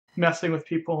messing with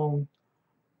people.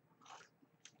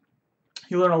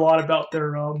 You learn a lot about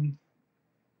their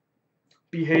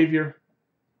behavior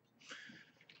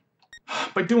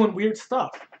by doing weird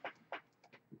stuff.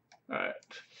 All right.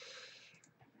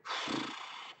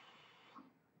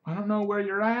 I don't know where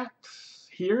you're at.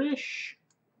 Here-ish.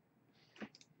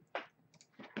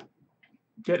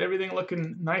 Get everything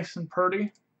looking nice and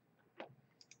pretty.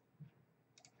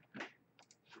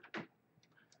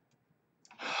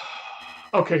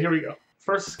 Okay, here we go.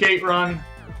 First skate run.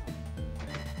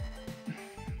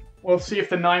 We'll see if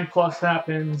the 9+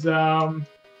 happens. Oh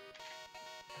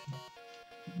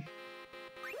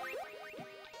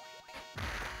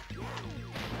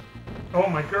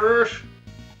my gosh.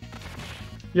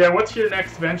 Yeah, what's your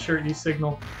next venture,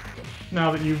 E-Signal?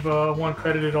 Now that you've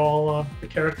one-credited all the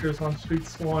characters on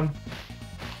Streets 1.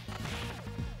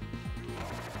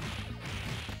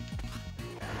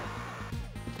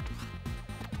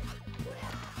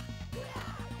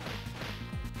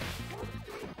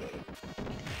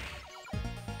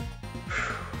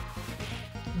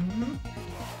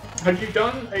 Have you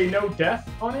done a no-death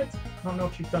on it? I don't know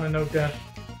if you've done a no-death.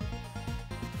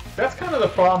 That's kind of the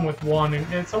problem with 1,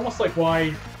 and it's almost like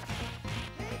why...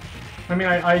 I mean,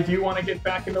 I do want to get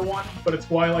back into 1, but it's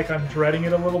why, like, I'm dreading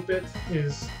it a little bit,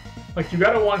 is... Like, you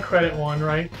got a 1-credit 1,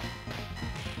 right?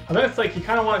 And then it's like, you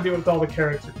kind of want to do it with all the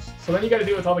characters. So then you got to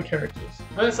do it with all the characters.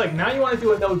 And then it's like, now you want to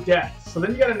do a no-death. So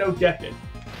then you got to no-death it.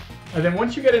 And then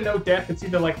once you get a no-death, it's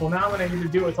either like, well, now I'm going to either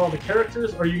do it with all the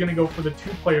characters, or you're going to go for the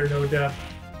 2-player no-death.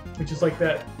 Which is like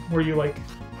that, where you like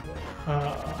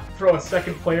throw a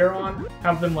second player on,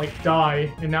 have them like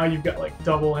die, and now you've got like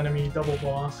double enemy, double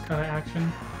boss kind of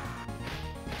action.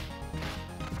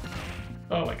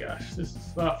 Oh my gosh, this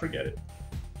is, forget it.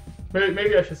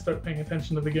 Maybe I should start paying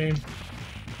attention to the game.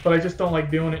 But I just don't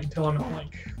like doing it until I'm at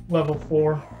like level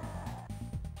 4.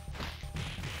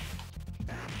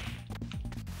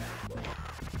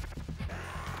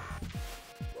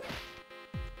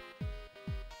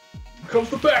 Comes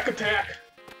the back attack.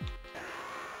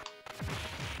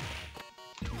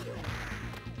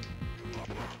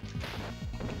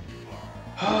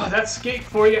 Oh, that's skate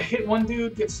for you. Hit one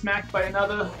dude, get smacked by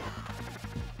another.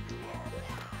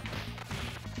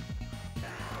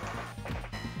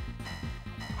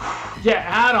 Yeah,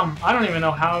 Adam. I don't even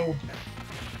know how.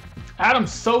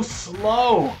 Adam's so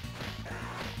slow.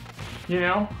 You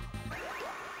know?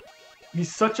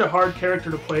 He's such a hard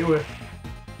character to play with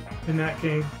in that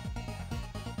game.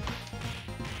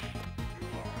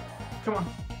 Come on.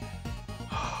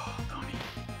 Oh, Donnie.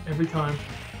 Every time.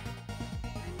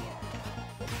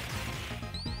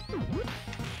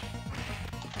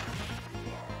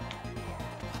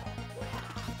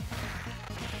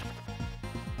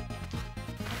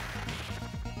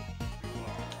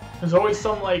 There's always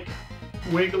some, like,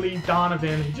 wiggly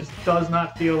Donovan who just does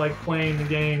not feel like playing the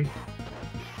game.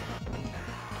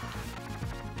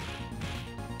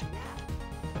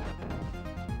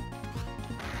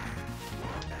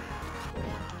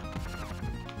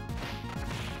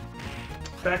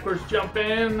 Backwards jump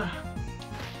in.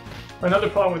 Another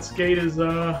problem with Skate is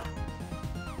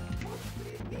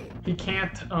he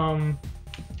can't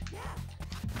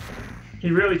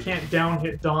he really can't down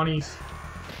hit Donnies.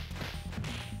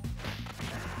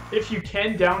 If you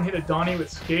can down hit a Donnie with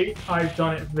Skate, I've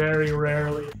done it very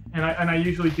rarely, and I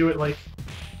usually do it like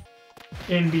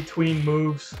in between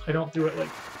moves. I don't do it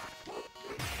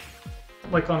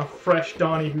like on a fresh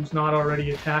Donnie who's not already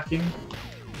attacking.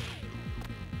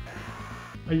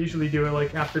 I usually do it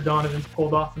like after Donovan's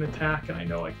pulled off an attack and I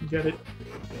know I can get it.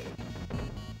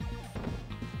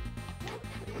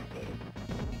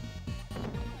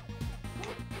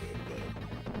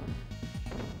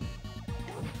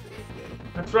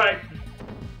 That's right.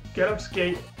 Get up,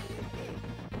 Skate.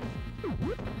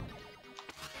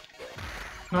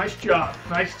 Nice job.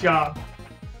 Nice job.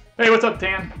 Hey, what's up,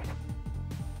 Dan?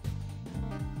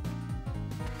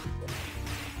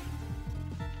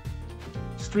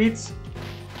 Streets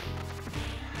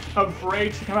of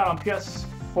Rage to come out on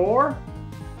PS4?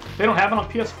 They don't have it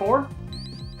on PS4?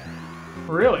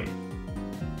 Really?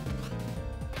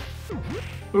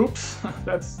 Oops.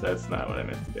 That's not what I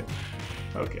meant to do.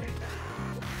 Okay.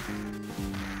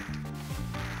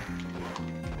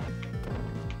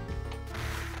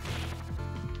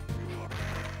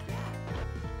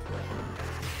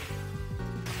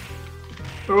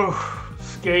 Ooh,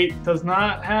 Skate does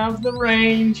not have the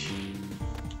range.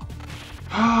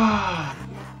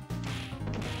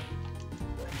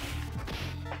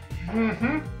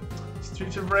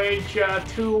 Streets of Rage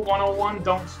 2 101,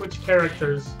 don't switch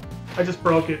characters. I just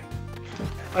broke it.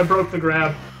 I broke the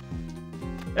grab.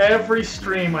 Every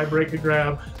stream I break a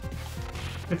grab.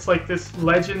 It's like this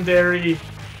legendary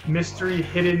mystery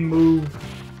hidden move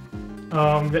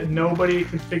that nobody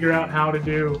can figure out how to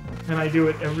do, and I do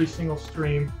it every single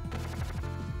stream.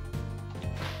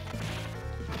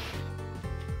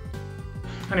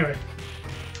 Anyway,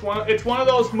 it's one of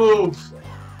those moves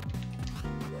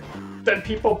that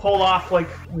people pull off like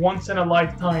once in a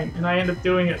lifetime, and I end up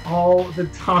doing it all the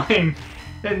time,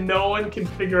 and no one can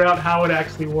figure out how it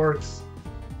actually works.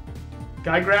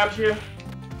 Guy grabs you,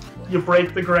 you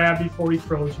break the grab before he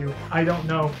throws you. I don't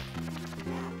know.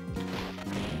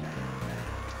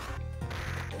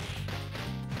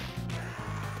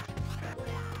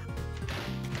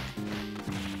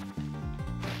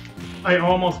 I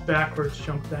almost backwards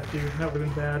jumped that dude. That would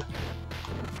have been bad.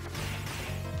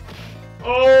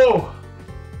 Oh!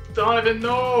 Donovan,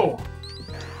 no!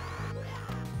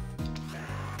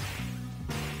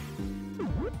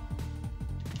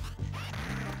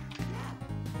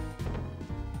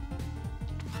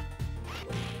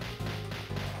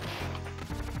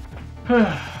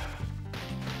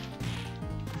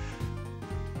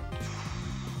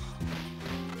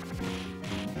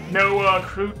 No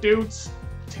crew dudes?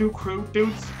 Two crew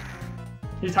dudes?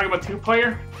 You talking about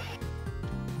two-player?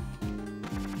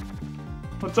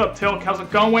 What's up, Tilk? How's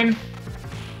it going?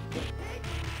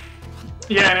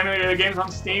 Yeah, and emulator the game's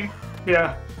on Steam.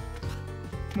 Yeah.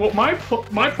 Well,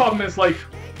 my problem is, like,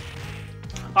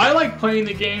 I like playing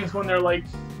the games when they're, like,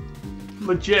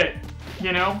 legit,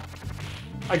 you know?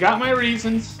 I got my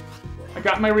reasons. I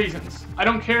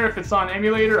don't care if it's on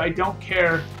emulator. I don't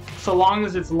care, so long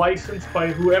as it's licensed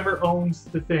by whoever owns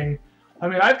the thing. I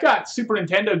mean, I've got Super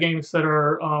Nintendo games that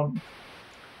are,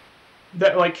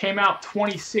 that, like, came out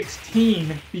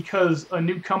 2016 because a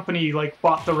new company, like,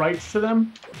 bought the rights to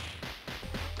them.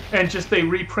 And just they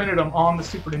reprinted them on the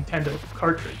Super Nintendo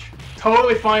cartridge.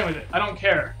 Totally fine with it. I don't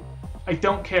care. I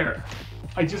don't care.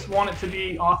 I just want it to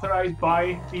be authorized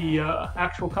by the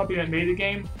actual company that made the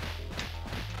game.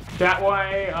 That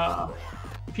way,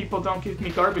 people don't give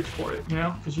me garbage for it, you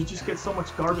know? Because you just get so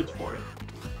much garbage for it.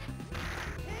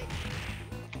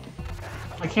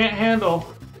 I can't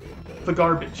handle the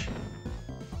garbage.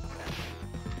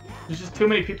 There's just too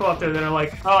many people out there that are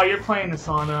like, oh, you're playing this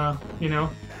on, you know,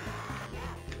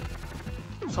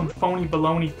 some phony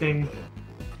baloney thing.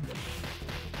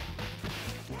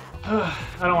 I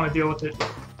don't want to deal with it.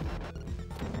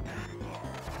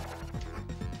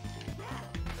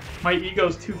 My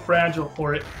ego's too fragile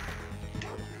for it.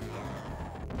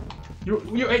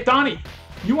 Hey, Donnie,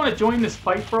 you want to join this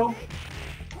fight, bro?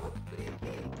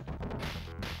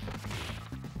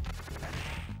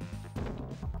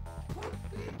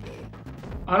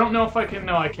 I don't know if I can.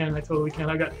 No, I can. I totally can.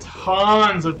 I got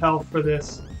tons of health for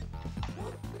this.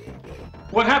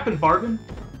 What happened, Bargain?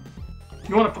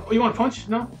 You want to punch?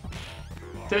 No?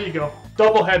 There you go.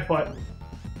 Double headbutt.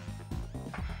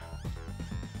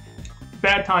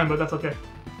 Bad time, but that's okay.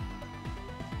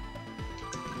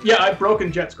 Yeah, I've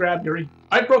broken Jet's grab, Yuri.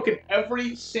 I've broken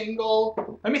every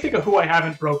single... Let me think of who I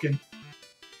haven't broken.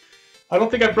 I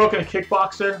don't think I've broken a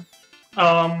kickboxer.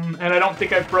 And I don't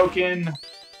think I've broken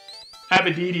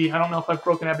Abadidi. I don't know if I've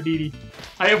broken Abadidi.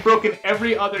 I have broken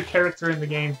every other character in the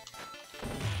game.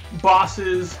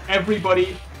 Bosses,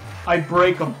 everybody. I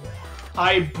break them.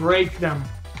 I break them.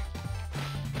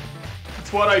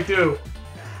 That's what I do.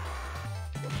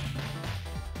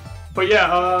 But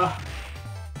yeah,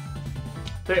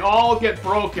 they all get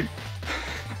broken.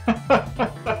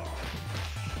 But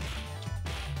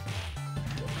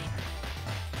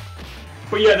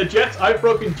yeah, the Jets, I've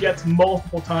broken Jets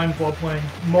multiple times while playing.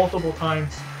 Multiple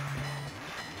times.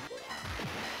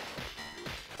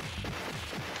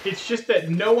 It's just that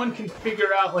no one can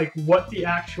figure out, like, what the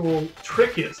actual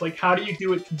trick is. Like, how do you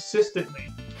do it consistently?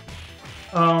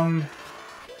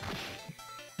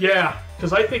 Yeah,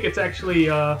 because I think it's actually,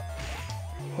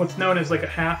 what's known as, like, a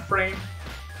half frame.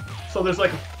 So there's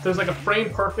like a frame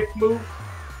perfect move,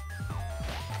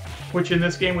 which in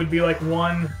this game would be like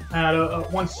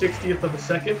 1/60th of a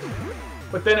second.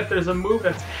 But then if there's a move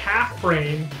that's half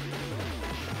frame,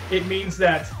 it means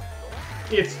that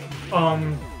it's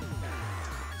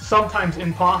sometimes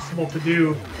impossible to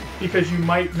do because you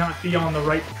might not be on the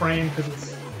right frame because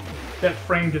it's that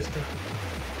frame just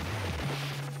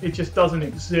it just doesn't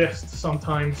exist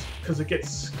sometimes because it gets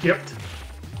skipped.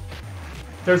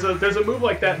 There's a move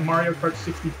like that in Mario Kart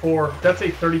 64. That's a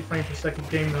 30 frame per second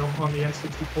game though on the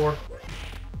N64.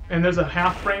 And there's a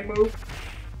half frame move.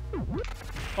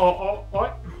 Oh,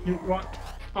 what? You want?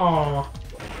 Oh.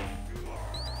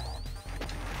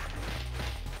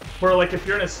 Where like if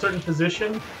you're in a certain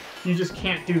position, you just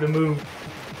can't do the move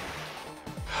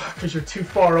because you're too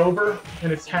far over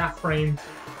and it's half framed.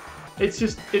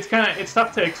 it's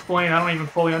tough to explain. I don't even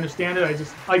fully understand it.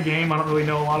 I game. I don't really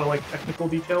know a lot of like technical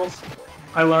details.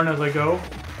 I learn as I go,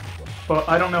 but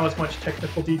I don't know as much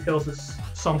technical details as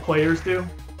some players do.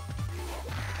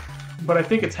 But I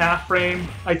think it's half frame.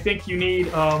 I think you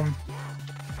need,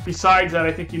 besides that,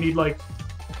 I think you need like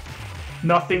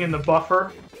nothing in the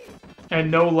buffer and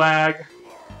no lag.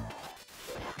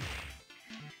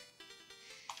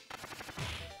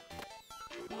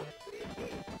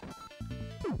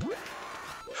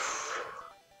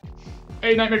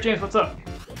 Hey, Nightmare James, what's up?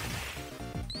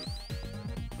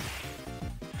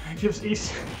 Gives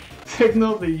East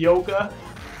Signal the yoga.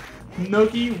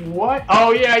 Noogie, what?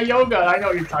 Oh yeah, yoga. I know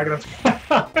what you're talking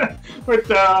about. With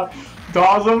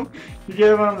Dawsum. You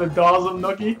gave him the Dawsum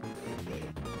Noogie.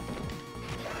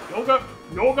 Yoga,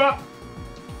 yoga.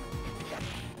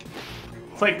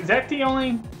 It's like, that's the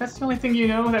only thing you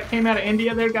know that came out of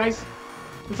India there, guys?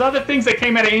 There's other things that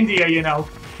came out of India, you know.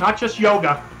 Not just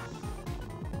yoga.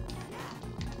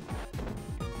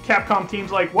 Capcom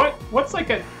team's like, what's like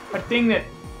a thing that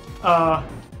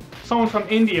someone from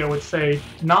India would say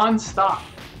non-stop?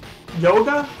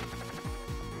 Yoga?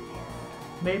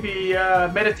 Maybe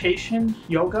meditation?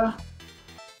 Yoga?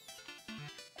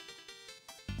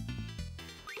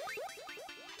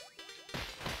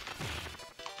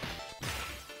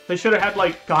 They should have had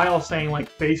like Guile saying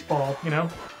like baseball, you know?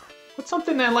 What's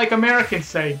something that like Americans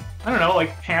say? I don't know, like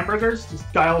hamburgers?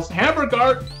 Just Guile's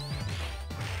hamburger!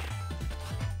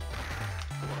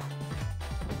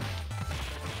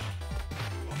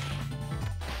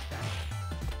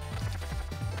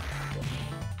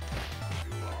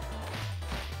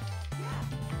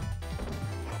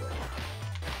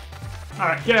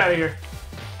 Alright, get out of here.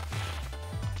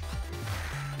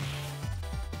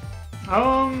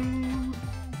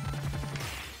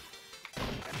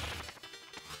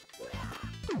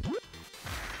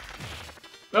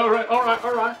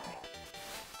 Alright.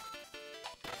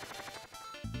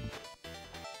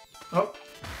 Oh.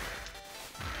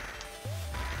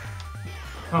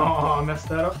 Oh, I messed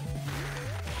that up.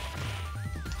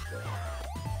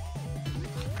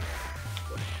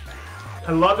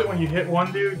 I love it when you hit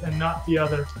one dude and not the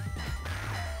other.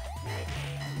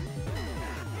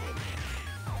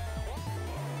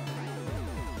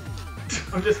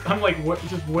 I'm like,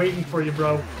 just waiting for you,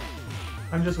 bro.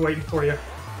 I'm just waiting for you.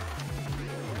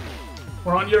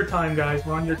 We're on your time, guys.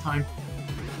 We're on your time.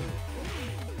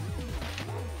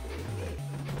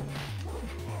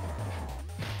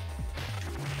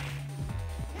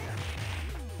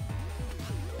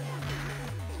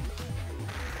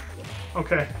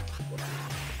 Okay.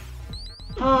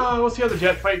 We'll see how the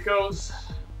jet fight goes.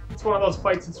 It's one of those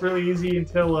fights that's really easy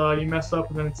until you mess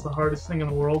up, and then it's the hardest thing in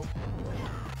the world.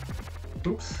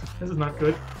 Oops, this is not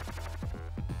good.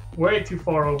 Way too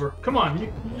far over. Come on,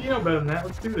 you know better than that.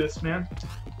 Let's do this, man.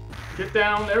 Get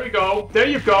down. There we go. There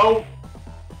you go.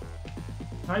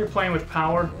 Now you're playing with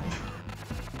power.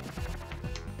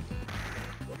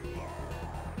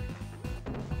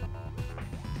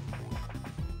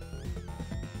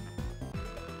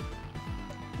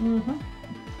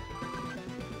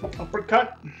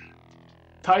 Uppercut.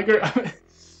 Tiger.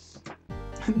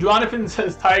 Jonathan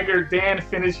says Tiger. Dan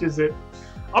finishes it.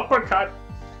 Uppercut.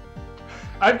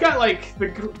 I've got like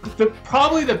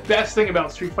probably the best thing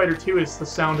about Street Fighter 2 is the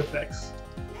sound effects,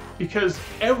 because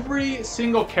every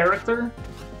single character,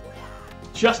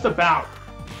 just about,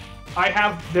 I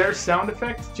have their sound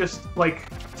effects just like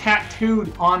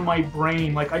tattooed on my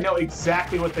brain. Like I know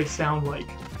exactly what they sound like,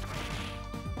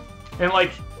 and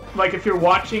like if you're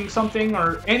watching something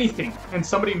or anything and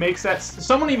somebody makes that,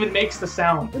 someone even makes the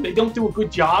sound and they don't do a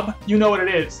good job, you know what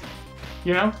it is,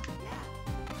 you know?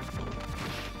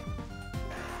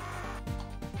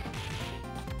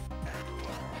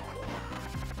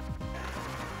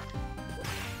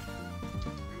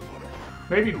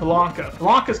 Maybe Blanca.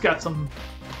 Blanca's got some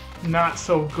not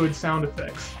so good sound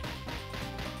effects.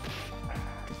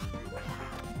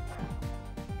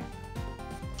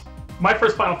 My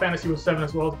first Final Fantasy was 7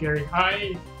 as well, Gary.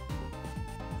 I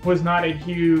was not a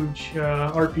huge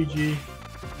RPG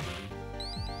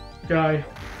guy.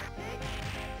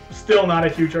 Still not a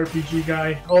huge RPG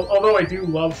guy. Although I do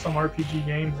love some RPG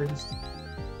games,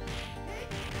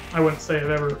 I wouldn't say I've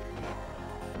ever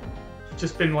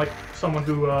just been like someone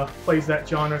who plays that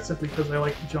genre simply because I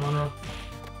like the genre.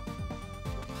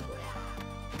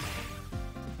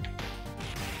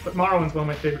 But Morrowind's one of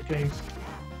my favorite games.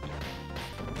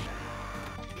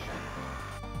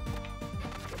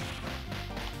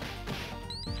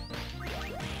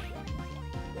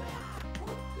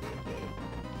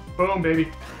 Boom,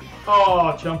 baby.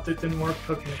 Oh, jumped it, didn't work.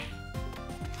 Okay.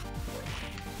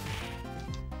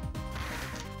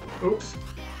 Oops.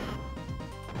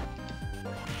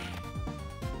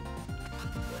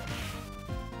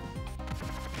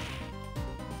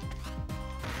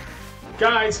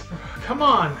 Guys, come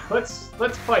on. Let's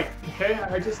fight, okay?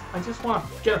 I just want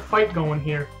to get a fight going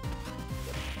here.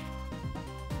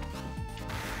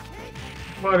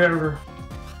 Whatever.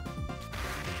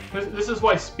 This is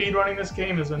why speedrunning this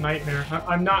game is a nightmare.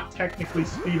 I'm not technically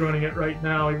speedrunning it right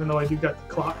now, even though I do got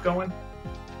the clock going.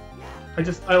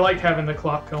 I like having the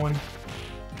clock going.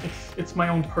 It's my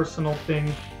own personal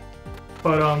thing.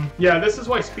 But yeah, this is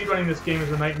why speedrunning this game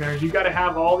is a nightmare. You got to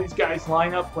have all these guys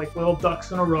line up like little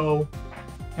ducks in a row,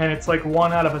 and it's like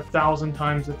 1 out of 1,000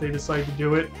 times that they decide to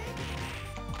do it.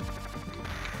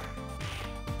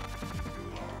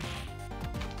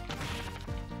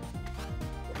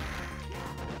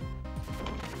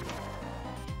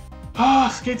 Ah,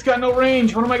 oh, Skate's got no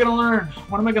range. What am I gonna learn?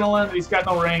 What am I gonna learn that he's got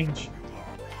no range?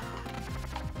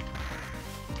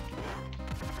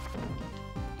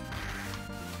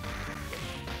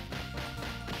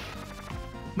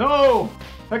 No!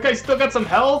 That guy's still got some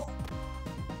health?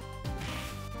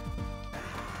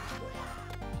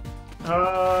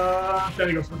 There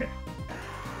he goes. Okay.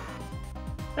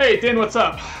 Hey, Din, what's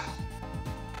up?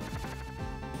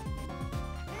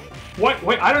 What?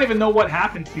 Wait, I don't even know what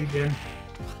happened to you, Din.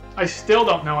 I still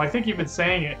don't know. I think you've been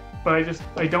saying it, but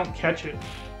I don't catch it.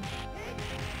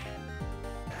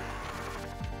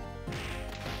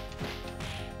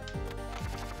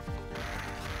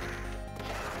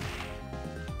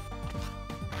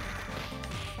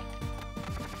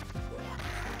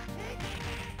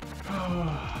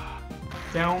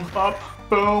 Down, up,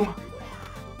 boom.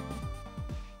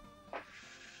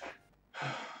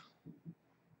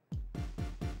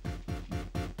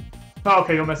 Oh,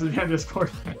 okay, you'll message me on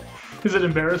Discord. Is it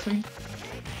embarrassing?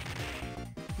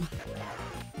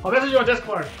 I'll message you on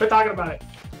Discord. Quit talking about it.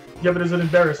 Yeah, but is it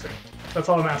embarrassing? That's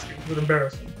all I'm asking. Is it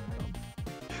embarrassing?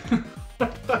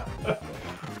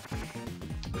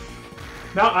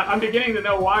 Now I'm beginning to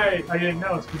know why I didn't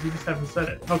know. It's because you just haven't said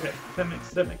it. Okay, that makes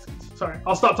sense. Sorry,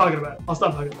 I'll stop talking about it. I'll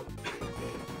stop talking about it.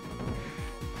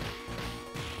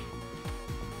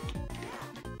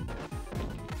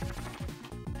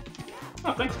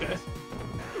 Oh, thanks, guys.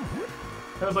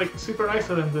 That was like super nice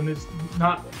of them to just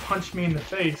not punch me in the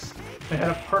face. They had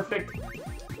a perfect.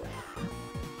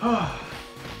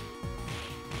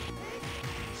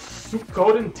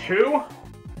 Golden 2?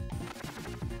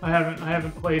 I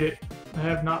haven't played it. I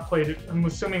have not played it. I'm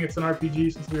assuming it's an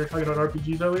RPG since we were talking about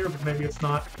RPGs earlier, but maybe it's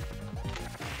not.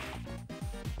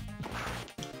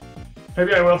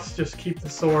 Maybe I will just keep the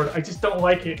sword. I just don't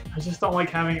like it. I just don't like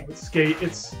having it with Skate.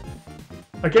 It's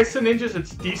against the ninjas,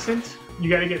 it's decent. You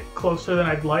gotta get closer than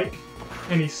I'd like,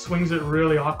 and he swings it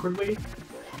really awkwardly.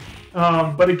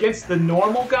 But against the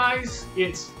normal guys,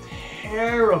 it's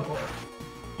terrible.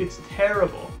 It's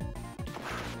terrible.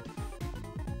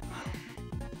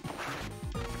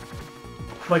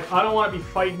 Like, I don't want to be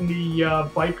fighting the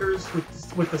bikers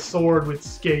with the sword with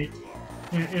Skate,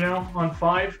 you know, on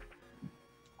 5.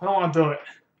 I don't want to do it.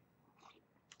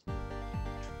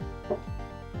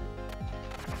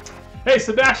 Hey,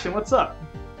 Sebastian, what's up?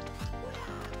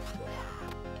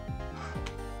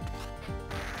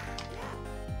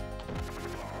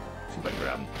 See if I can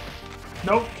grab him.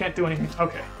 Nope, can't do anything.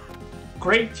 Okay.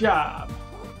 Great job.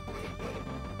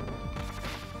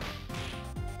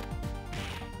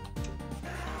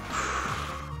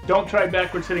 Don't try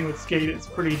backwards hitting with Skate. It's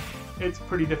pretty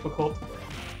difficult.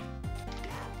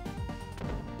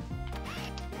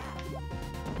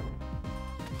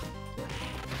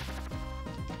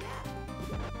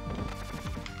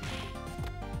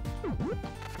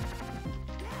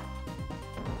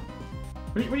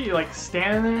 What are you like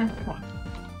standing there? Come on.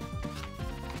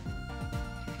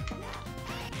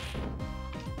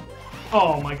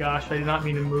 Oh my gosh! I did not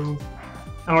mean to move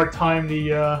or time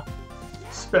the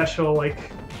special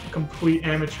like. Complete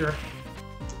amateur.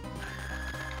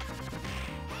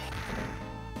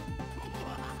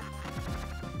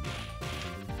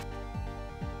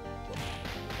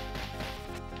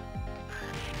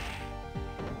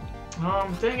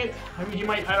 Dang it. I mean, he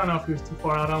might. I don't know if he was too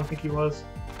far out. I don't think he was.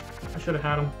 I should have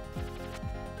had him.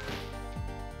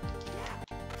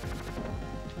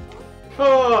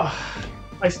 Oh,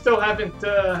 I still haven't.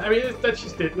 I mean, that's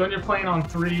just it. When you're playing on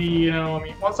 3, you know. I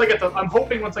mean, once I get the, I'm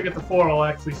hoping once I get the 4, I'll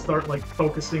actually start like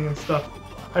focusing and stuff.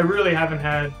 I really haven't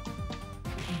had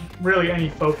really any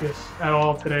focus at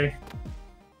all today.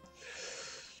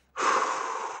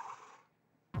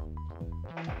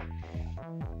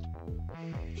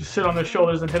 Just sit on their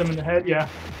shoulders and hit them in the head. Yeah,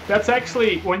 that's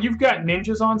actually when you've got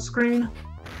ninjas on screen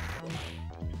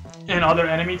and other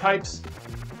enemy types.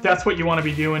 that's what you want to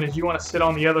be doing, is you want to sit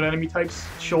on the other enemy type's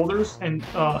shoulders and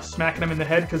smacking them in the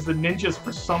head, because the ninjas,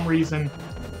 for some reason,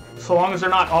 so long as they're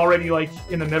not already like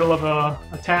in the middle of a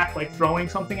attack, like throwing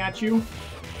something at you,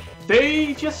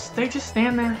 they just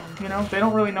stand there, you know? They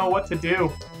don't really know what to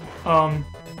do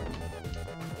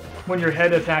when you're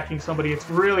head attacking somebody. It's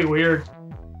really weird,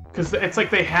 because it's like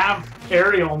they have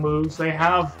aerial moves, they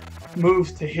have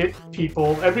moves to hit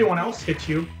people, everyone else hits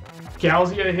you.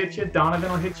 Galzia will hit you,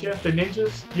 Donovan will hit you. The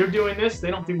ninjas, you're doing this, they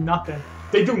don't do nothing.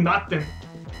 They do nothing.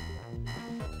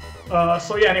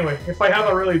 So yeah, anyway, if I have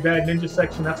a really bad ninja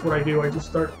section, that's what I do. I just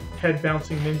start head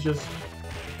bouncing ninjas.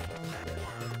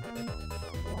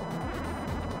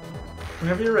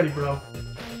 Whenever you're ready, bro.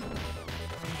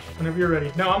 Whenever you're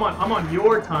ready. No, I'm on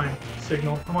your time,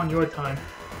 Signal. I'm on your time.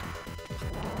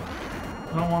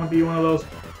 I don't want to be one of those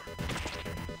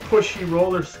pushy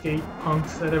roller skate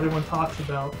punks that everyone talks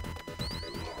about.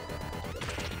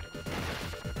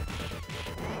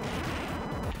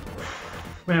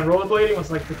 Man, rollerblading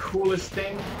was like the coolest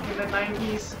thing in the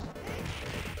 90s.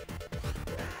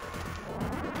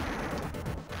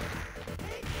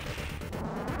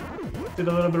 Did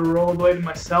a little bit of rollerblading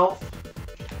myself.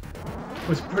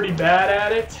 Was pretty bad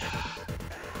at it.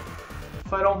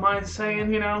 If I don't mind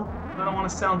saying, you know. I don't want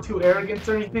to sound too arrogant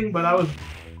or anything, but I was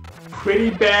pretty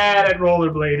bad at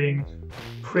rollerblading.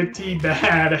 Pretty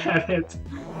bad at it.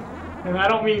 And I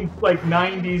don't mean like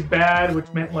 90s bad, which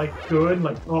meant like good,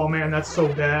 like, oh man, that's so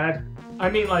bad. I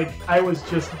mean like, I was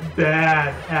just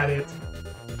bad at it.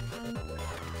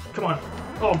 Come on.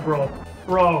 Oh, bro.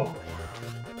 Bro.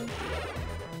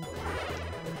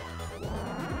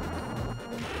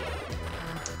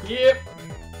 Yep.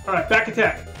 Alright, back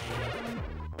attack.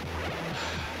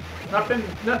 Nothing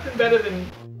better than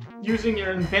using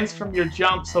your invents from your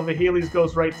jump so the Heelys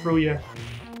goes right through you.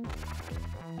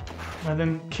 And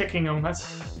then kicking them,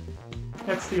 that's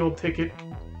the old ticket.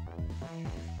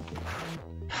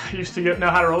 Used to know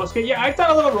how to roller skate. Yeah, I've done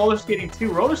a little roller skating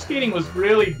too. Roller skating was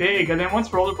really big, and then once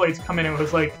rollerblades come in, it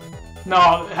was like,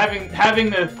 no, having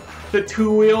the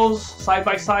two wheels side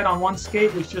by side on one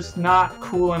skate was just not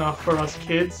cool enough for us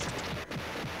kids.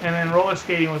 And then roller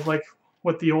skating was like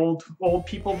what the old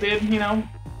people did, you know.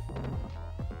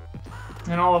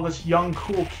 And all of us young,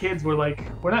 cool kids were like,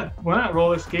 we're not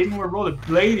roller skating, we're roller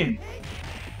blading.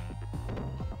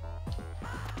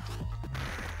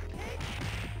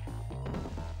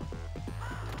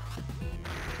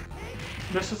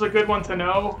 This is a good one to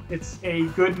know. It's a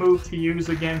good move to use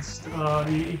against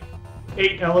the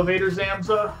 8 elevator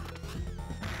Zamza.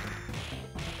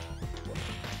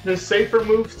 There's safer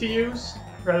moves to use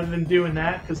rather than doing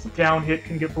that, because the down hit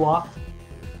can get blocked.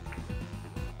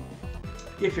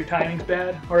 If your timing's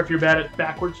bad, or if you're bad at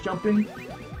backwards jumping.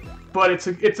 But it's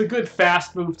a good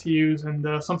fast move to use,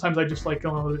 and sometimes I just like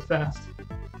going a little bit fast.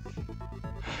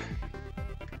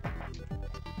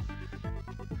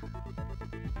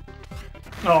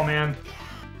 Oh man,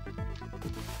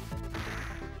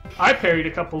 I parried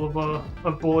a couple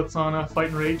of bullets on Fight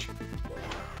and Rage,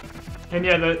 and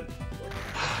yeah,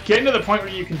 getting to the point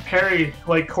where you can parry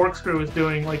like Corkscrew was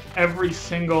doing, like every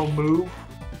single move.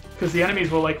 Because the enemies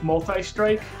were like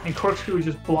multi-strike, and Corkscrew was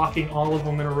just blocking all of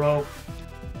them in a row.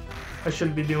 I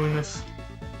shouldn't be doing this.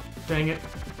 Dang it.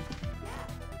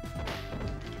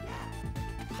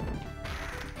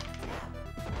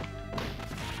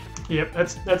 Yep,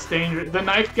 that's dangerous. The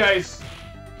knife guys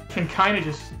can kind of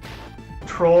just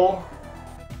troll.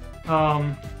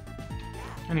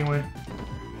 Anyway.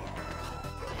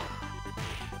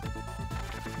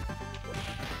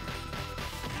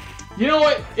 You know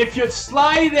what? If you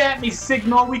slide at me,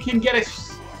 Signal, we can get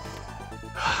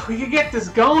this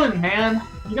going, man.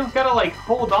 You don't gotta like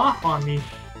hold off on me.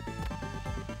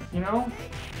 You know?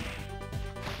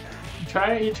 You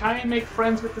try and make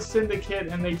friends with the Syndicate,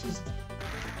 and they just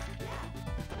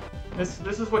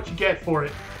this is what you get for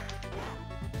it.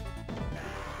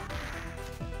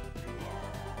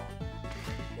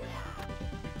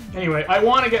 Anyway, I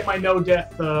want to get my no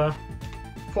death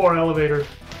 4 elevator.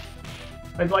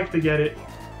 I'd like to get it.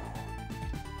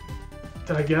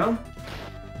 Did I get him?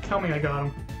 Tell me I got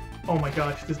him. Oh my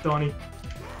gosh, this Donnie.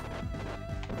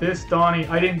 This Donnie.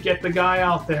 I didn't get the guy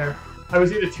out there. I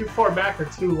was either too far back or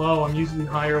too low. I'm usually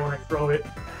higher when I throw it.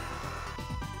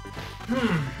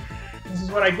 This is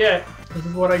what I get. This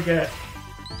is what I get.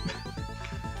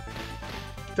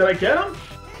 Did I get him?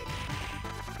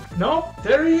 Nope.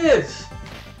 There he is.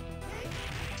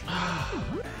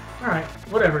 Alright.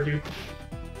 Whatever, dude.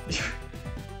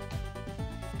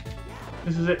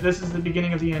 This is it. This is the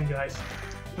beginning of the end, guys.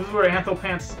 This is where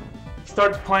Anthopants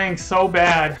starts playing so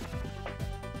bad.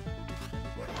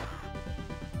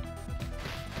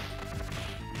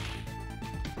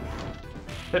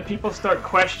 that people start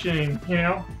questioning, you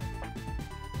know?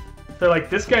 They're like,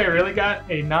 this guy really got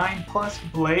a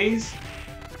 9+ blaze?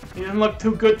 He didn't look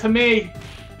too good to me.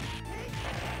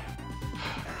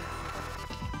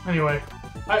 Anyway,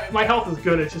 my health is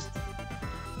good, it's just...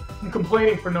 I'm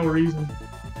complaining for no reason.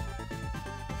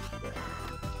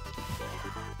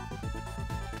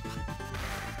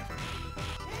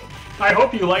 I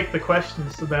hope you like the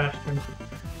questions, Sebastian.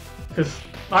 Because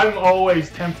I'm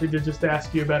always tempted to just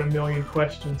ask you about a million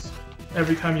questions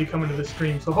every time you come into the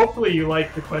stream. So hopefully you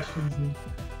like the questions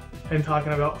and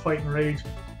talking about Fight and Rage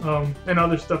and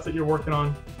other stuff that you're working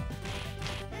on.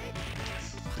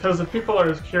 Because if people are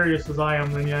as curious as I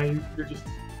am, then yeah, you're just...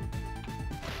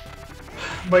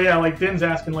 But yeah, like Din's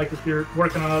asking, like, if you're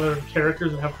working on other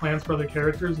characters and have plans for other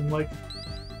characters, and like,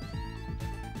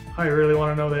 I really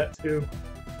want to know that too.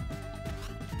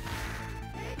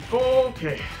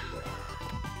 Okay.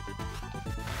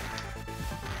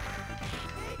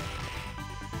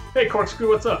 Hey Corkscrew,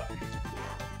 what's up?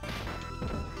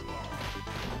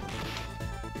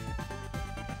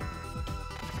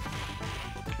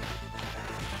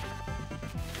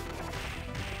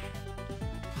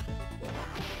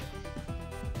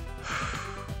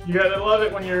 You gotta love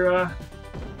it when you're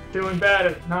doing bad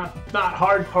at not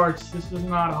hard parts. This is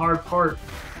not a hard part.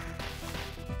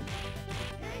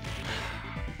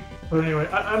 But anyway,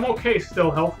 I'm okay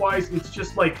still health-wise. It's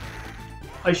just like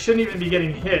I shouldn't even be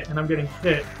getting hit, and I'm getting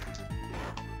hit.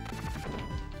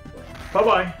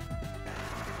 Bye-bye.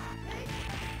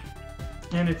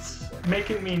 And it's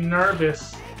making me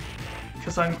nervous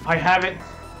because I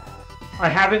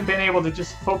haven't been able to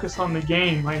just focus on the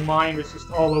game. My mind is just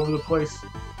all over the place.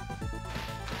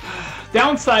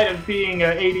 Downside of being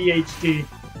ADHD.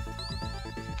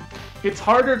 It's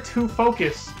harder to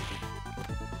focus.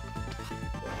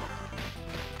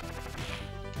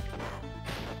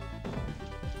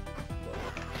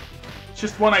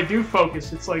 Just when I do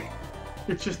focus, it's like,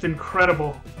 it's just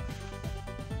incredible.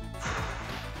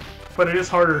 But it is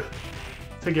harder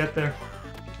to get there.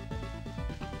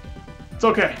 It's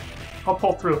okay. I'll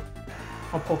pull through.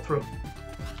 I'll pull through.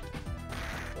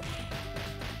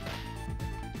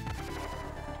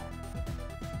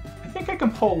 I think I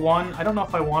can pull one. I don't know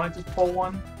if I want to just pull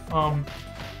one.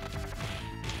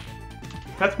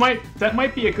 That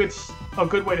might be a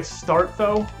good way to start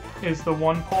though, is the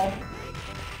one pull.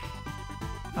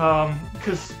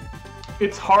 Because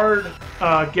it's hard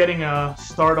getting a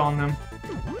start on them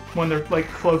when they're like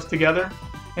close together,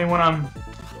 and when I'm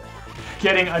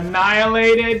getting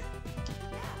annihilated,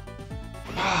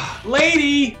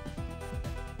 lady,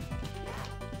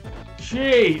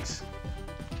 jeez,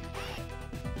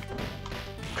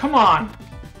 come on,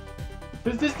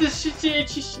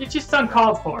 it's just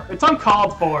uncalled for. It's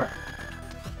uncalled for.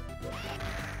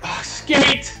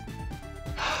 Skate.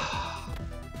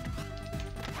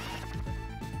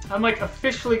 I'm like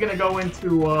officially gonna go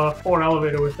into 4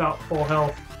 elevator without full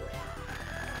health.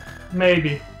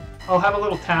 Maybe. I'll have a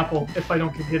little tapple if I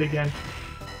don't get hit again.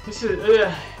 This is,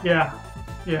 yeah.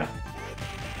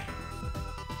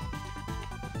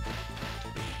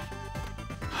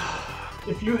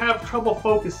 If you have trouble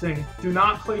focusing, do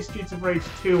not play Streets of Rage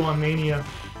 2 on Mania.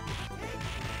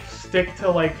 Stick to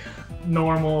like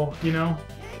normal, you know?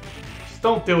 Just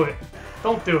don't do it.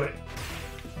 Don't do it.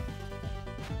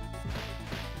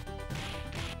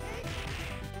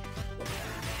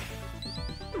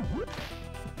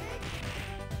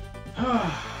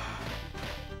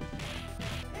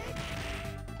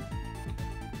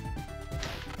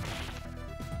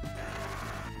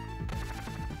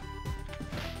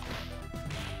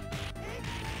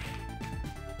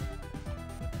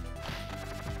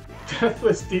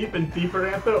 Deathless Deep and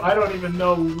Deeper, Antho? I don't even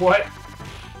know what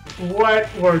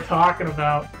we're talking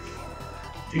about.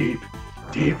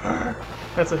 Deeper.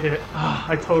 That's a hit.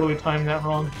 I totally timed that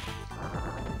wrong.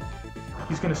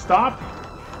 He's gonna stop.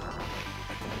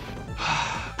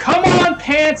 Come on,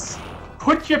 Pants!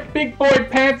 Put your big boy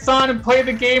pants on and play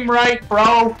the game right,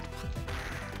 bro.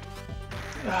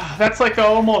 That's like a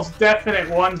almost definite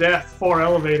 1 death, 4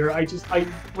 elevator.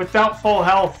 Without full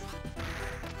health.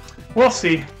 We'll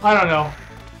see. I don't know.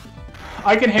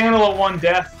 I can handle a 1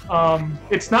 death.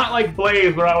 It's not like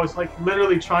Blaze where I was like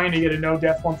literally trying to get a no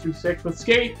death 1 through 6. With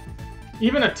Skate,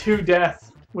 even a 2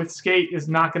 death with Skate is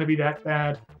not going to be that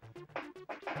bad.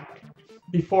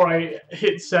 Before I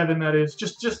hit 7, that is.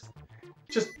 Just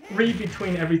read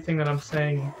between everything that I'm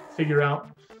saying. Figure out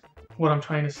what I'm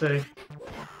trying to say.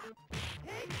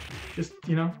 Just,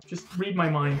 you know, just read my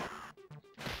mind.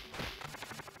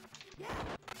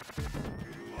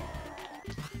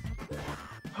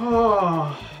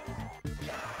 Oh.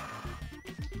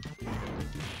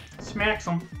 Smacks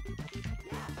him.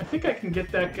 think I can get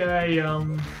that guy,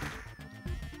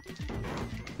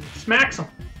 smacks him.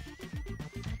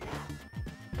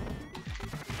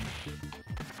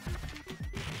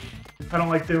 I don't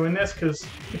like doing this, because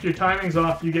if your timing's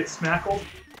off, you get smackled.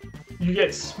 You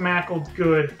get smackled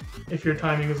good if your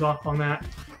timing is off on that.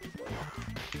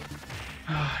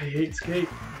 Oh, I hate Skate.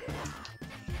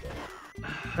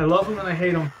 I love him and I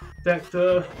hate him. That,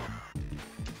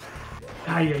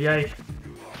 ay, ay, ay.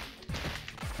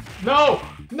 No!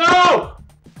 No!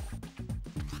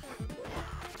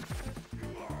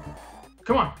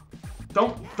 Come on.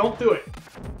 Don't do it.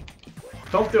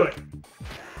 Don't do it.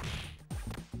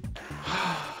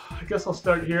 I guess I'll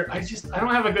start here. I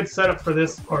don't have a good setup for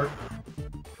this part.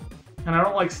 And I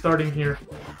don't like starting here.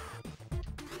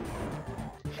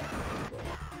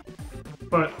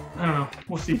 But, I don't know.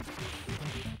 We'll see.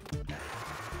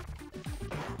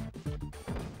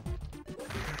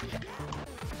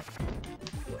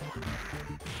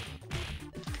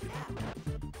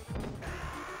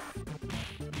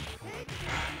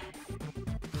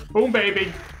 Boom,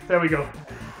 baby. There we go.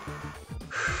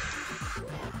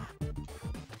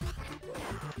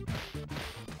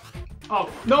 Oh,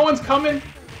 no one's coming.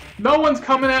 No one's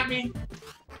coming at me.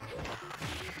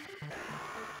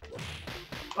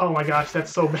 Oh my gosh,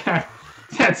 that's so bad.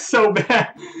 That's so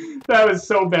bad. That was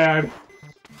so bad.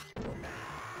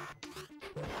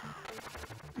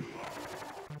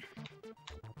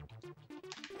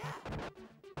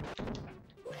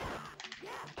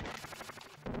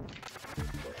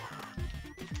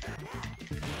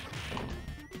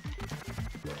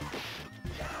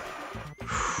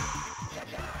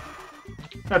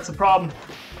 That's a problem.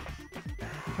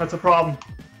 That's a problem.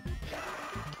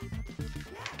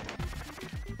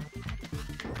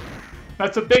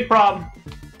 That's a big problem.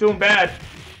 Doing bad.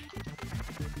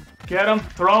 Get him,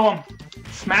 throw him,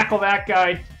 smackle that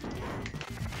guy.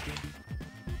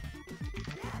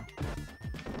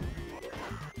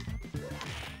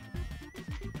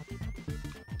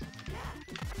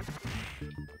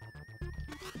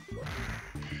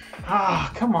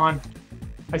 Ah, come on.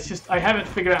 I haven't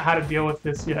figured out how to deal with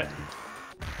this yet.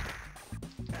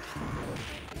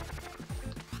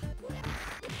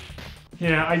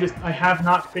 Yeah, I have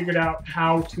not figured out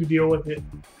how to deal with it.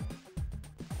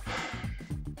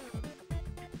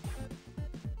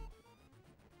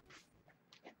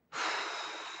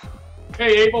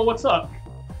 Hey Abel, what's up?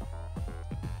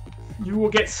 You will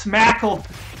get smackled.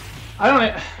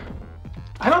 I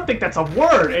don't think that's a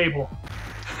word, Abel.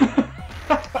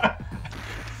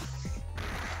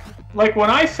 Like, when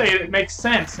I say it, it makes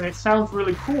sense, and it sounds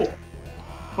really cool.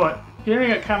 But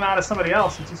hearing it come out of somebody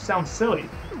else, it just sounds silly.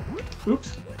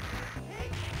 Oops.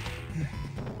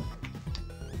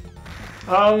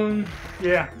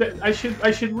 Yeah. I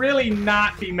should really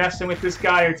not be messing with this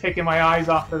guy or taking my eyes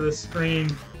off of the screen.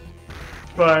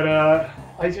 But,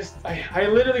 I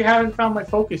literally haven't found my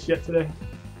focus yet today.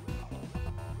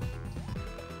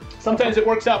 Sometimes it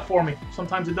works out for me.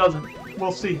 Sometimes it doesn't.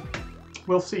 We'll see.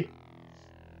 We'll see.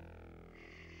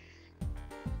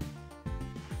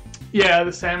 Yeah,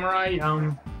 the samurai,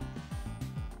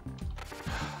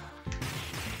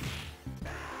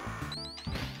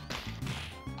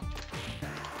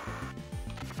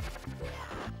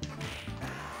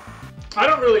 I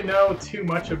don't really know too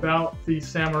much about the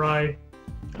samurai,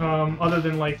 other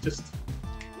than, like, just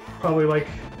probably, like,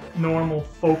 normal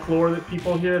folklore that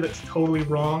people hear that's totally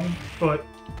wrong, but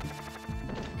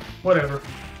whatever.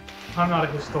 I'm not a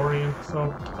historian,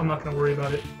 so I'm not going to worry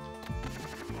about it.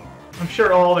 I'm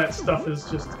sure all that stuff is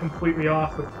just completely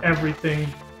off with everything.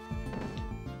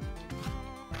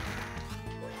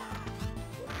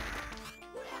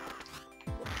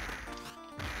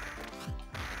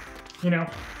 You know,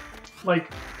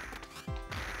 like,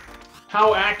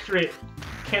 how accurate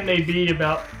can they be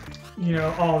about, you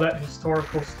know, all that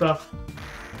historical stuff?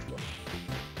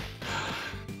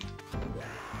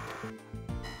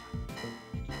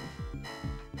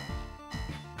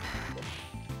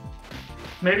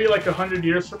 Maybe like 100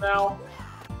 years from now,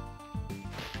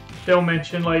 they'll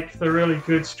mention like the really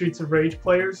good Streets of Rage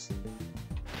players.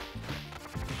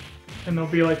 And they'll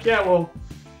be like, yeah, well,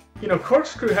 you know,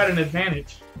 Corkscrew had an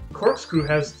advantage. Corkscrew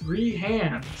has 3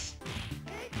 hands,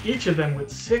 each of them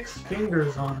with 6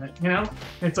 fingers on it, you know?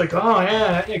 And it's like, oh yeah,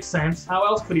 that makes sense. How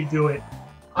else could he do it?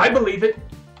 I believe it.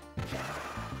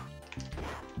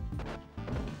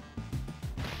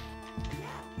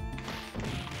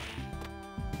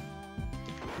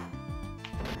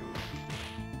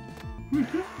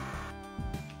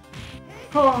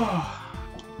 Oh.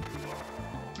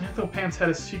 Anthopants had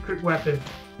a secret weapon.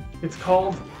 It's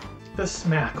called the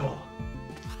Smackle.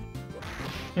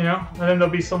 You know? And then there'll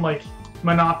be some, like,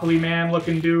 Monopoly Man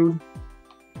looking dude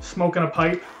smoking a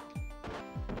pipe.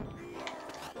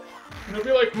 And it'd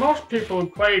be like, most people who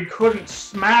played couldn't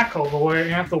smackle the way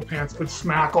Anthopants could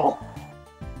smackle.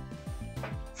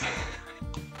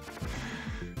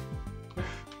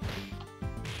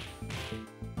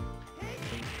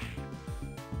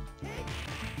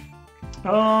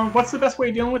 What's the best way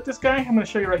of dealing with this guy? I'm going to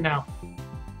show you right now.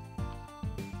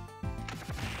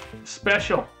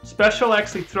 Special. Special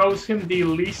actually throws him the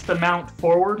least amount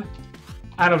forward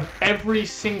out of every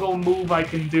single move I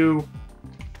can do.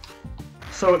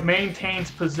 So it maintains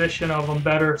position of him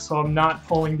better, so I'm not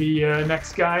pulling the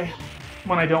next guy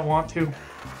when I don't want to.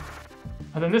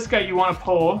 And then this guy you want to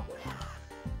pull.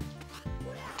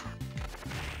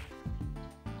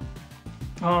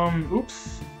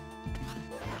 Oops.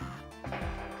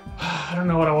 I don't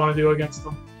know what I want to do against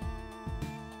them.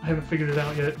 I haven't figured it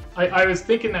out yet. I was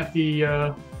thinking that the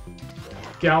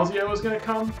Galzio was going to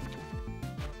come.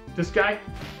 This guy.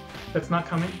 That's not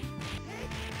coming.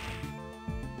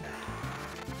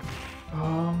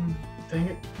 Dang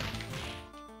it.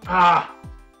 Ah!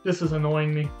 This is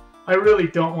annoying me. I really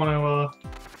don't want to,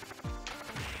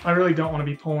 I really don't want to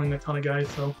be pulling a ton of guys,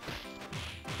 so...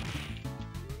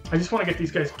 I just want to get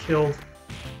these guys killed.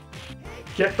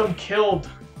 Get them killed!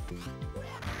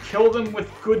 Kill them with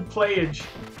good playage.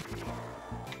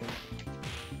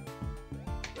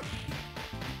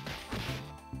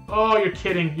 Oh, you're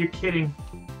kidding. You're kidding.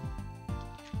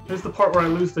 Here's the part where I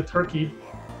lose the turkey.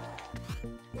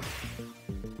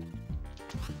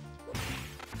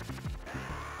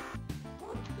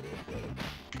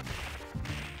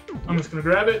 I'm just gonna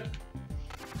grab it.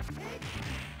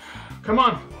 Come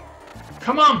on.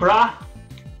 Come on, brah.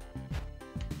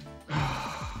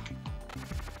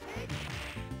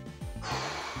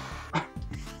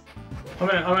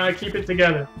 I'm gonna keep it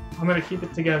together. I'm gonna keep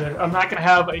it together. I'm not gonna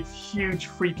have a huge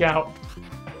freak out.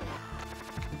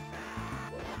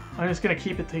 I'm just gonna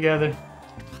keep it together.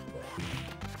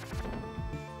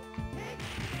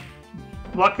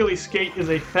 Luckily, Skate is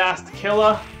a fast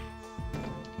killer.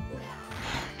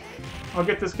 I'll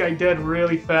get this guy dead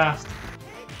really fast.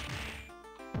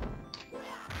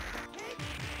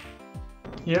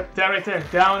 Yep, that right there.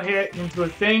 Down hit into a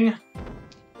thing.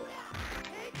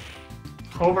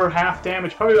 Over half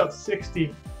damage, probably about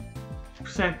 60%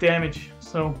 damage.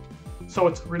 So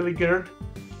it's really good.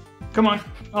 Come on.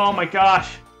 Oh my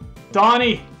gosh.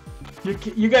 Donnie!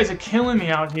 You guys are killing me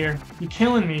out here. You're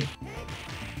killing me.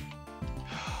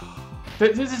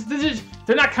 They're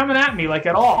not coming at me, like,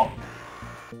 at all.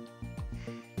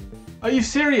 Are you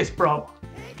serious, bro?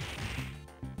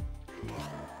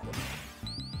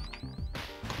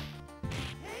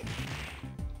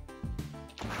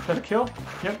 Is that a kill?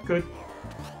 Yep, good.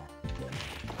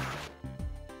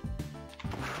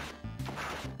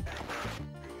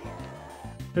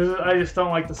 I just don't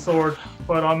like the sword,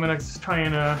 but I'm gonna try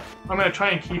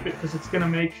and keep it because it's gonna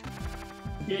make.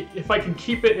 If I can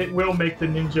keep it, it will make the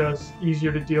ninjas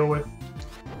easier to deal with.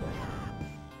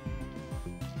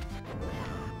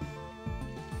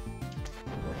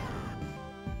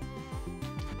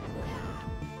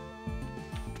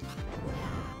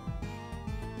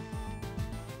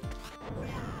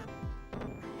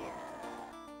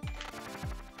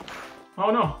 Oh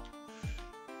no!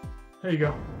 There you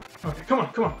go. Okay, come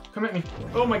on, come on, come at me.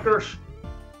 Oh my gosh.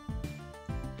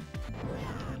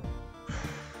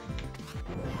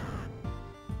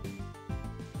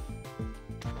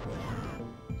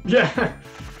 Yeah.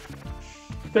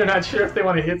 They're not sure if they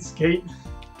want to hit Skate.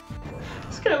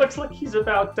 This guy looks like he's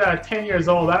about 10 years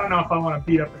old. I don't know if I want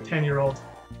to beat up a 10-year-old.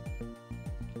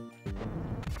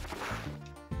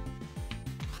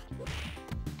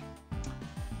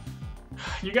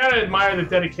 You gotta admire the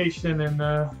dedication in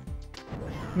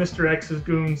Mr. X's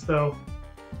goons, though.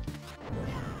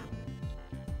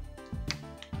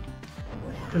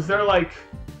 Because they're like,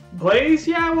 Blaze?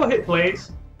 Yeah, we'll hit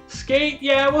Blaze. Skate?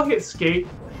 Yeah, we'll hit Skate.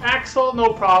 Axel?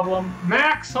 No problem.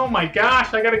 Max? Oh my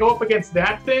gosh, I gotta go up against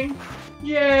that thing?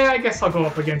 Yeah, I guess I'll go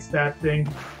up against that thing.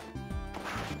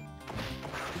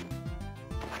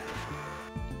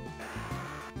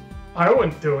 I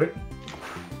wouldn't do it.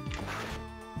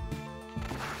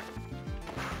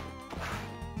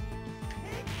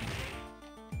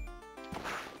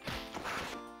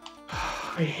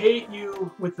 I hate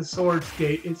you with the sword,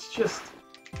 Skate. It's just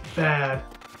bad.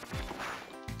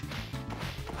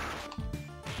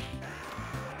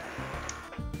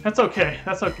 That's okay.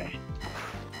 That's okay.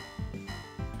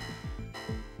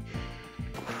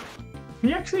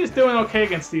 He actually is doing okay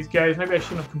against these guys. Maybe I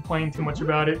shouldn't have complained too much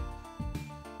about it.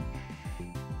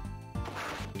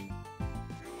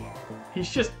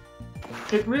 He's just...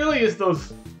 It really is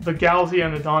those the Galzia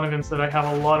and the Donovans that I have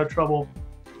a lot of trouble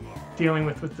dealing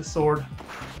with the sword.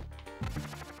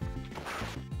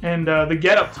 And the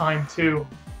get-up time, too.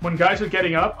 When guys are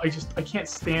getting up, I can't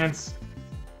stand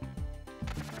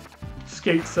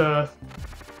Skate's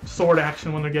sword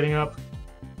action when they're getting up.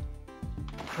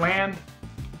 Land.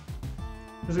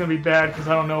 This is going to be bad because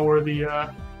I don't know where the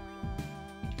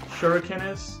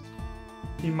Shuriken is.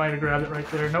 He might have grabbed it right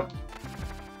there. Nope.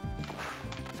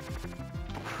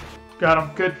 Got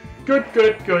him. Good. Good,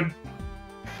 good, good.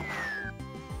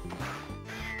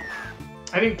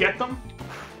 I didn't get them.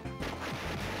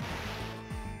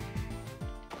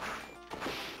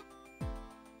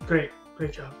 Great.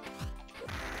 Great job.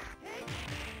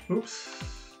 Oops.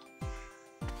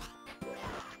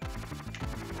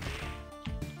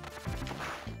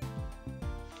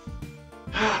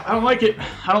 I don't like it.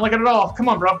 I don't like it at all. Come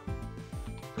on, bro.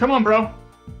 Come on, bro.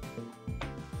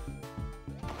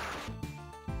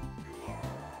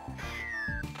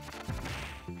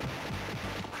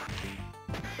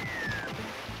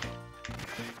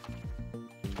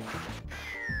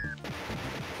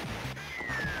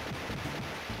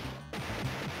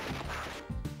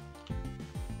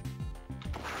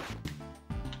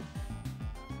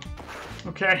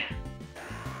 Okay.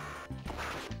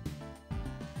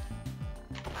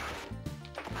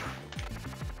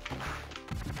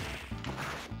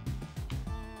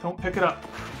 Don't pick it up.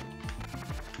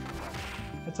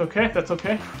 That's okay, that's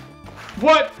okay.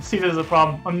 What? See, there's a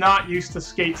problem. I'm not used to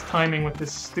Skate's timing with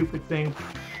this stupid thing.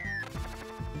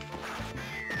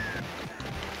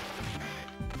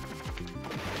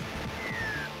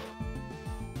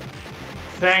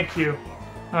 Thank you.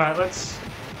 Alright, let's...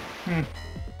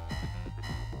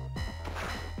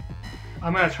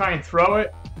 I'm gonna try and throw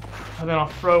it, and then I'll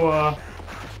throw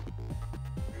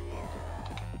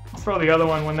the other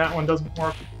one when that one doesn't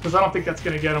work, because I don't think that's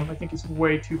gonna get him. I think it's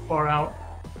way too far out.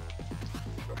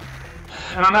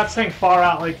 And I'm not saying far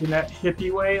out like in that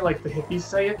hippie way, like the hippies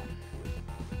say it.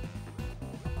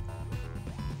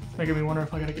 It's making me wonder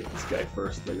if I gotta get this guy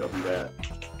first. Maybe I'll do that.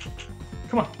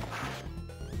 Come on.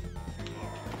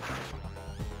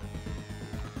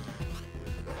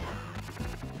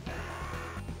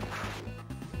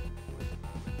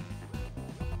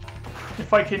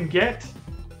 If I can get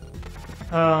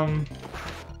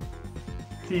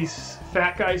these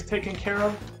fat guys taken care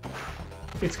of,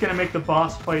 it's going to make the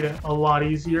boss fight a lot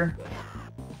easier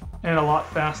and a lot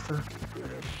faster.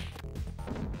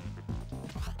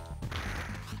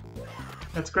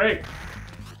 That's great.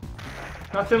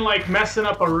 Nothing like messing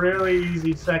up a really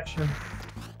easy section.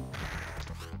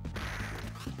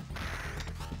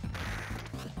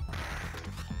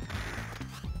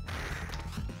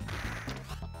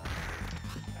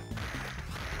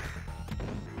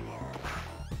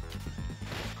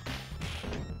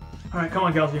 Alright, come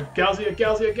on, Galzia. Galzia,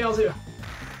 Galzia, Galzia!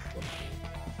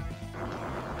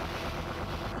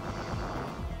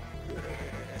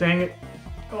 Dang it.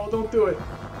 Oh, don't do it.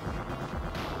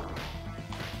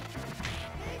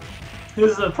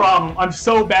 This is the problem. I'm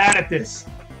so bad at this.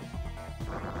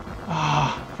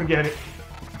 Ah, forget it.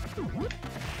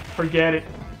 Forget it.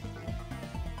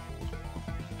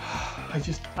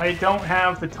 I don't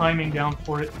have the timing down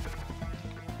for it.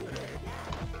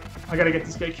 I gotta get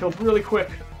this guy killed really quick.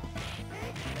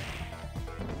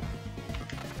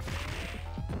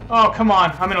 Oh, come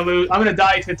on. I'm gonna lose. I'm gonna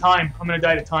die to time. I'm gonna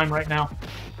die to time right now.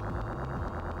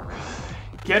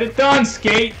 Get it done,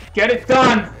 Skate! Get it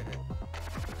done!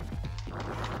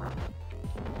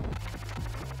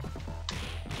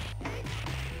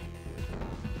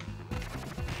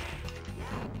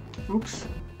 Oops.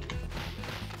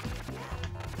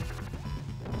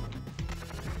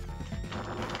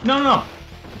 No, no.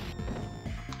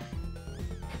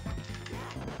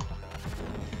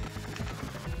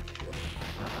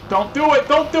 Don't do it!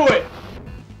 Don't do it!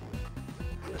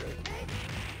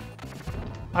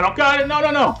 I don't got it! No,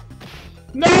 no, no!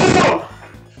 No!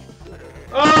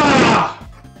 Ah!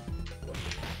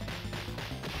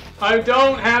 I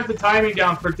don't have the timing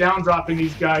down for down dropping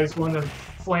these guys when they're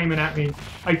flaming at me.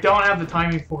 I don't have the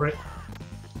timing for it.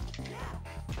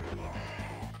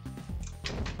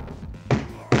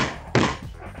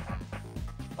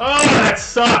 Oh, that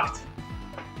sucked!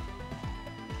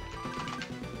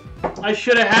 I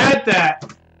should have had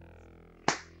that.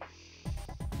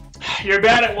 You're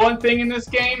bad at one thing in this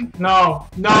game? No.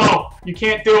 No. You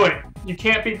can't do it. You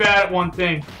can't be bad at one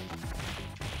thing.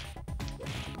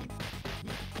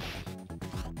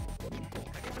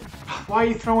 Why are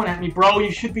you throwing at me, bro?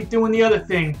 You should be doing the other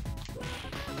thing.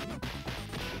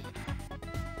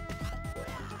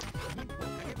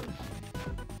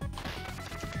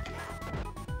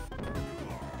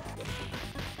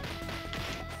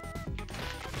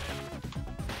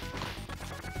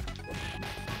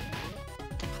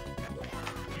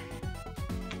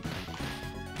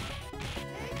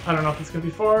 I don't know if it's gonna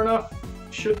be far enough.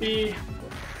 Should be.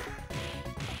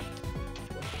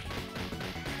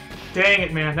 Dang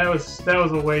it, man! That was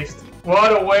a waste.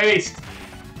 What a waste!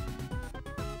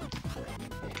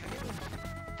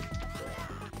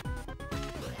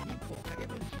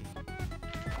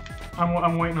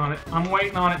 I'm waiting on it. I'm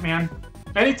waiting on it, man.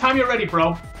 Anytime you're ready,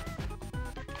 bro.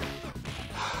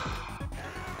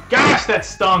 Gosh, that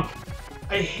stunk.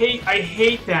 I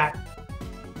hate that.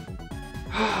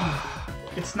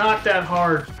 It's not that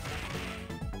hard.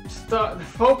 Stop.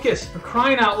 Focus, for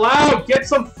crying out loud. Get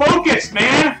some focus,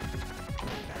 man.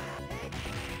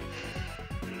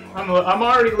 I'm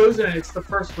already losing it. It's the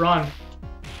first run.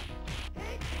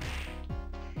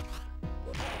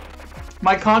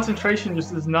 My concentration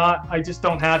just is not. I just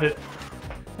don't have it,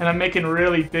 and I'm making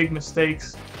really big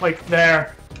mistakes. Like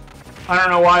there. I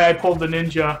don't know why I pulled the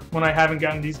ninja when I haven't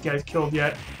gotten these guys killed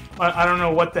yet. I don't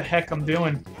know what the heck I'm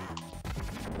doing.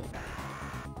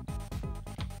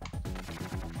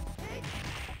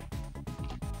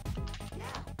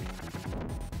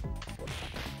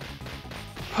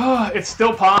 It's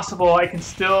still possible. I can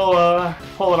still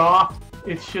pull it off.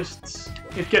 It's just,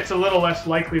 it gets a little less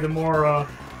likely the more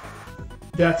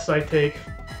deaths I take.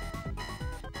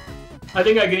 I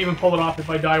think I can even pull it off if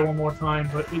I die one more time,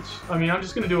 but it's, I mean, I'm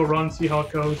just going to do a run, see how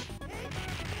it goes.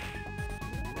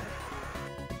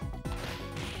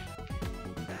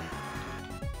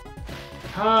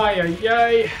 Hi,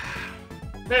 yay.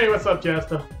 Hey, what's up,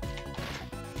 Jasta?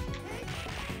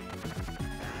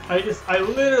 I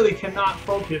literally cannot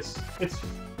focus.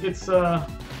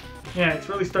 Yeah, it's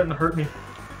really starting to hurt me.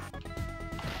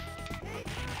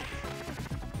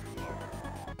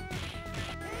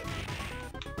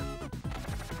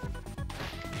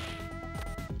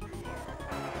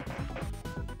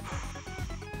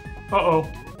 Uh-oh.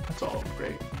 That's all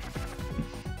great.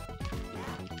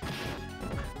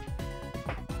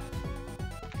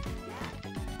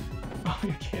 Oh,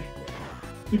 you're kidding.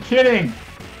 You're kidding!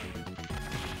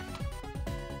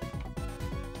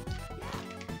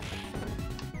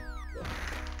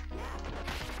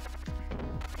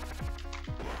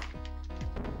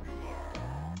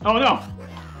 Oh no!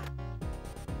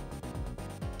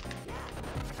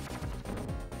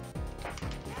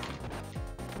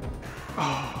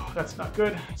 Oh, that's not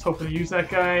good. I was hoping to use that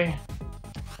guy.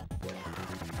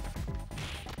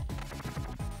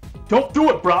 Don't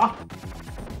do it, brah!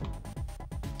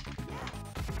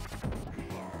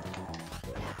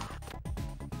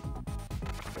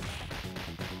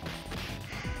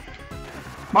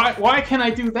 Why can't I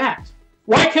do that?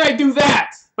 Why can't I do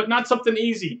that, but not something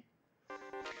easy?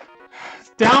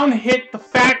 Down hit the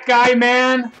fat guy,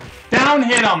 man! Down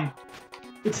hit him!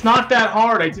 It's not that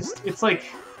hard, it's like...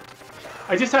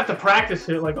 I just have to practice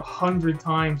it like 100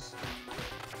 times.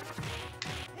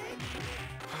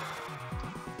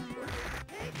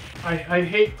 I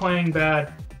hate playing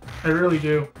bad. I really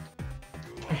do.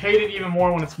 I hate it even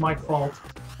more when it's my fault.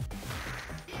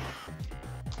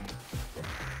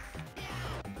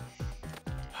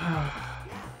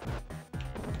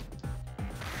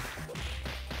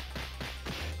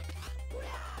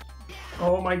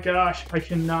 Oh my gosh, I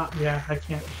cannot. Yeah, I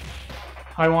can't.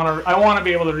 I want to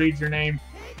be able to read your name.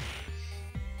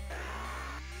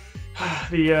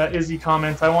 The Izzy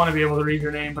comments. I want to be able to read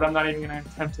your name, but I'm not even going to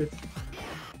attempt it.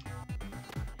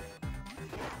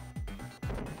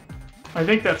 I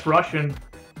think that's Russian.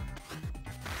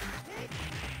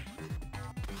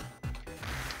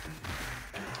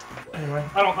 Anyway,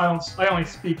 I only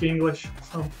speak English,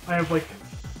 so I have like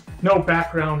no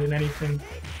background in anything,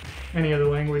 any other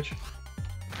language.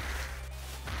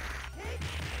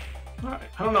 Alright,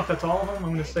 I don't know if that's all of them.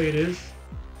 I'm going to say it is.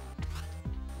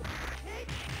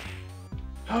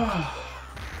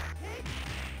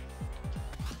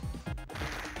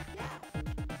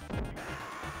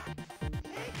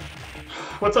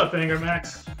 What's up, Anger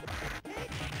Max?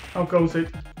 How goes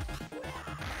it?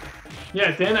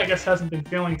 Yeah, Dan, I guess, hasn't been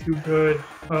feeling too good.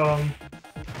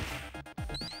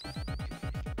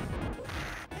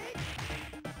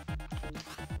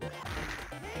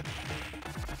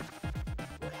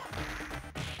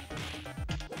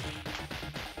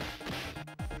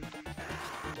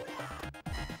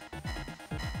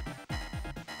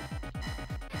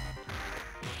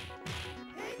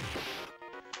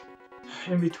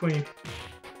 In between.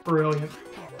 Brilliant.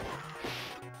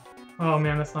 Oh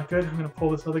man, that's not good. I'm gonna pull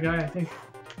this other guy, I think.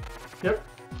 Yep.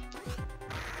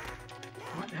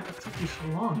 What the heck took you so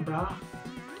long, brah?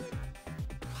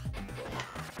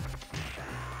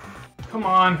 Come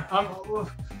on.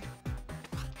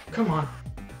 Come on.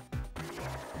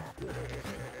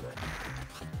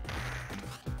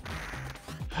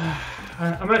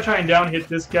 I'm gonna try and down hit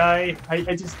this guy.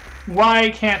 I just...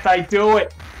 Why can't I do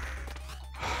it?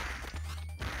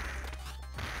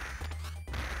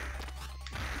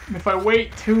 If I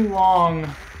wait too long,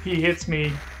 he hits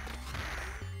me.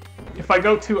 If I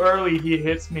go too early, he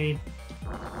hits me.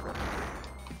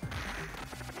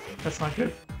 That's not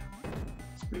good.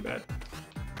 It's pretty bad.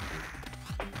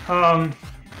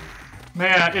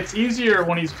 Man, it's easier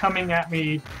when he's coming at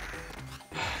me.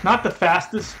 Not the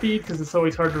fastest speed, because it's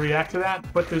always hard to react to that,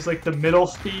 but there's like the middle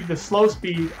speed, the slow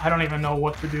speed, I don't even know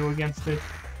what to do against it.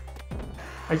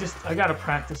 I gotta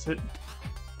practice it.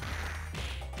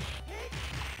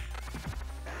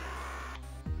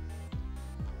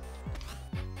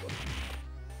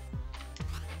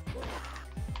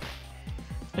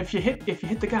 If you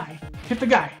hit the guy, hit the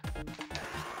guy.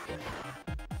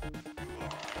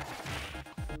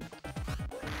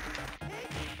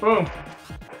 Boom.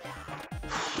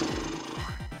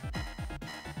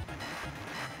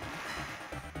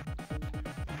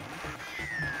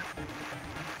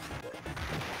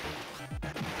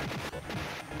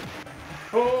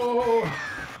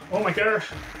 Oh my gosh.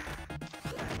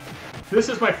 This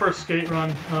is my first skate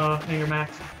run, Anger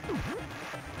Max.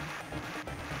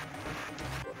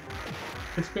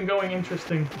 It's been going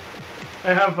interesting.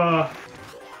 I have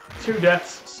 2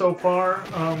 deaths so far.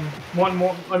 One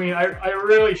more. I mean, I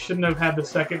really shouldn't have had the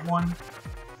second one.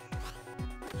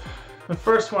 The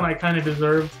first one I kind of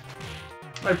deserved.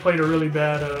 I played a really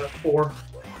bad 4.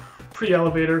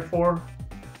 Pre-elevator 4.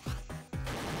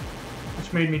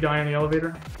 Which made me die in the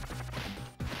elevator.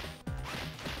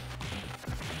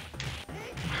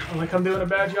 Like I'm doing a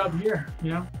bad job here,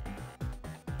 you know?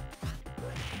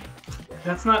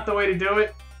 That's not the way to do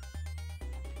it.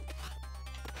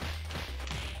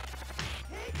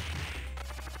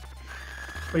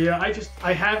 But yeah,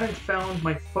 I haven't found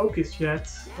my focus yet.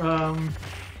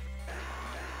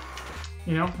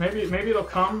 You know, maybe it'll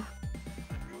come.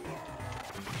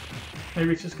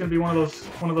 Maybe it's just gonna be one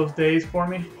of those days for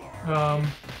me.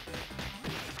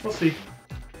 We'll see.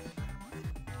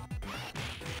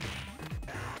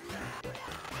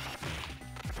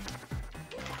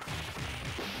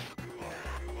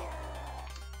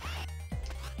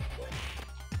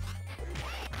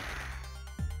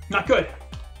 Not good.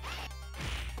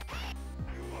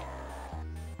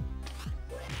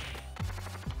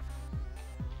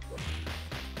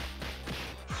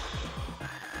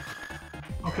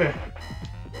 Okay.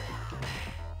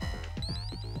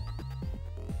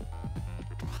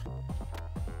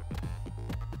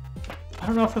 I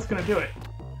don't know if that's gonna do it.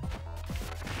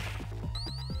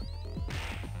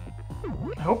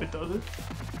 I hope it does it.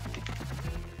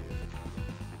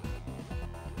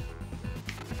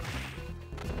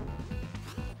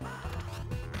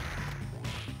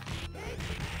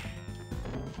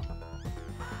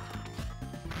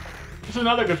 This is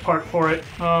another good part for it,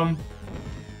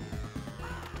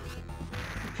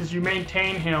 because you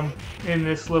maintain him in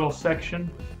this little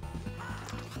section,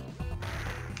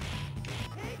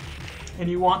 and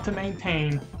you want to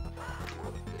maintain.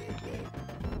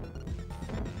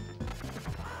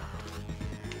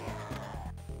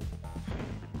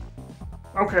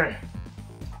 Okay.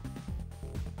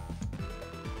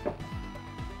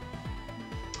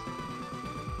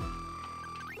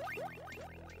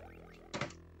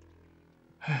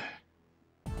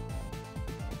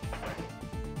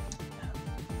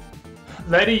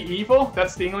 Lady Evil?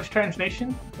 That's the English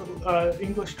translation?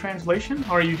 English translation?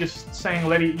 Or are you just saying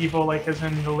Lady Evil like as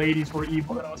in the ladies were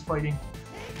evil that I was fighting?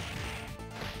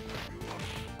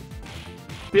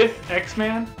 Biff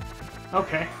X-Man?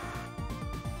 Okay.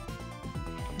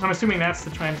 I'm assuming that's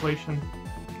the translation.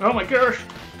 Oh my gosh!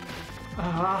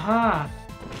 Aha!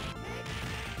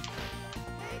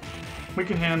 We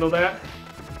can handle that.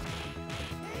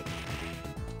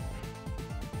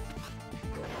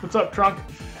 What's up, Trunk?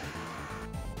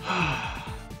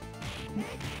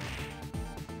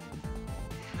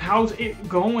 How's it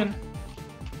going?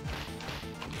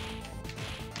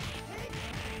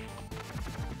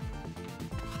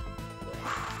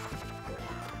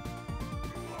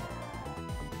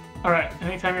 Alright,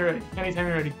 anytime you're ready. Anytime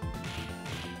you're ready.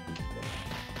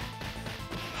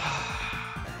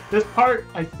 This part,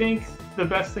 I think the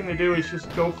best thing to do is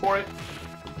just go for it.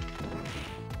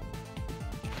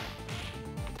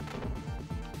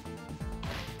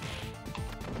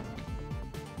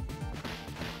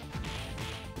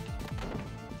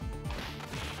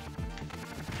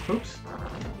 Oops.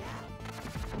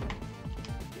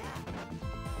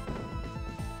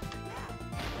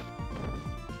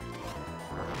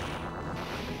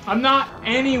 I'm not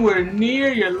anywhere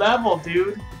near your level,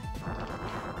 dude.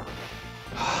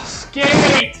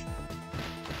 Skate!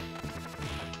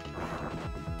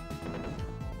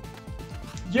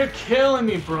 You're killing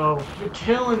me, bro. You're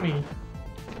killing me.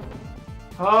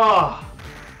 Ah.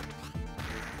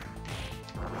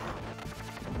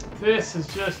 This is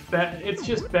just bad. It's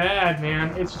just bad,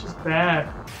 man. It's just bad.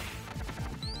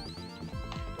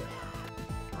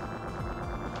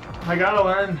 I gotta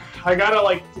learn. I gotta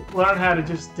like learn how to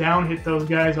just down hit those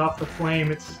guys off the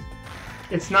flame.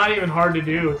 It's not even hard to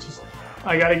do. It's just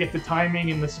I gotta get the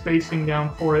timing and the spacing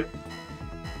down for it,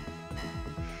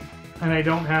 and I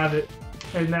don't have it.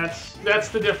 And that's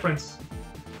the difference.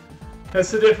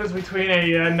 That's the difference between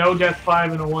a no death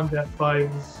 5 and a 1 death 5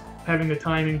 is having the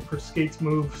timing for Skate's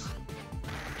moves.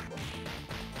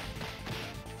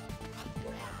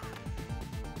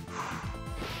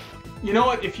 You know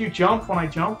what? If you jump when I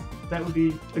jump, that would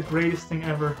be the greatest thing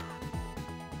ever.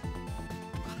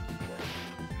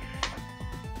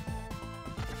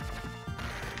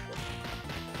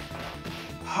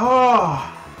 Ah.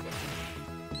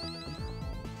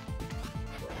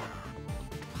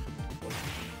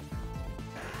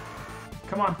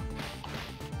 Come on.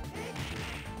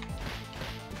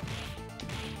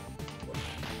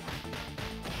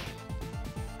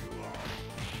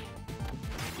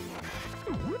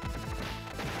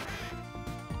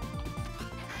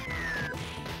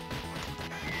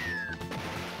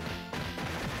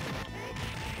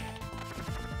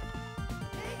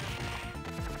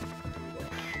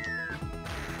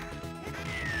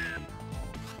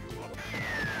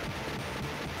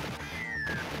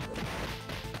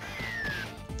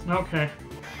 Okay.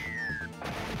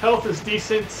 Health is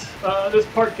decent. This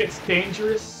part gets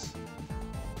dangerous.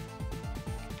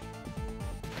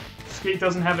 Skate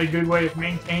doesn't have a good way of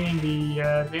maintaining the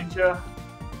ninja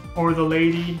or the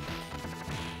lady.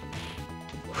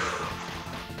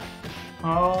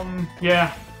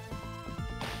 Yeah.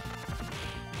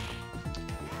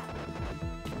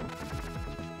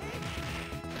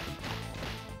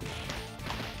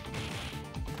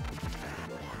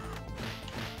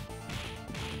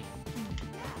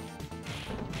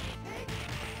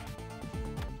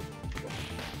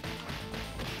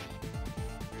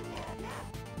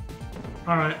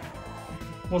 Alright.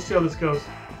 We'll see how this goes.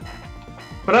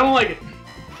 But I don't like it.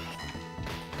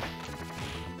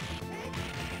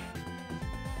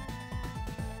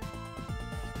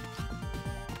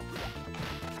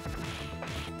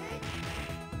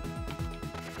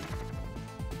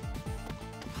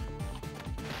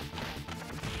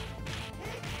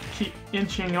 Keep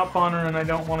inching up on her, and I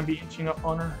don't want to be inching up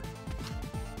on her.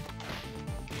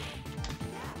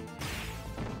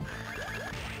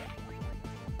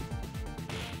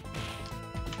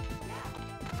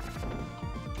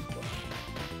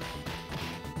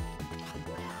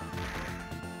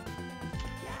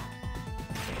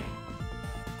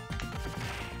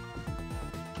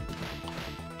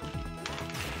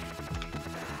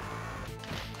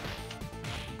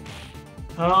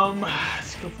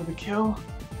 Let's go for the kill.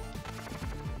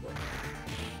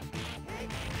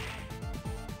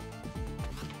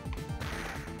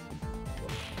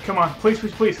 Come on, please,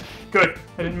 please, please. Good.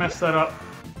 I didn't mess that up.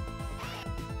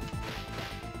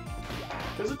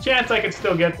 There's a chance I can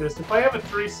still get this. If I have a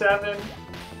 3-7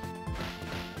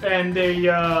 and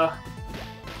a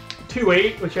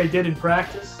 2-8, which I did in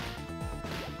practice,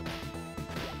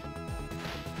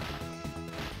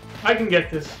 I can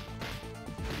get this.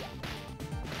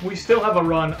 We still have a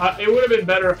run. It would have been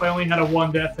better if I only had a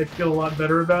 1 death. I'd feel a lot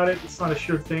better about it. It's not a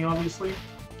sure thing, obviously.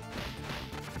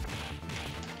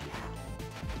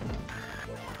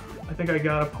 I think I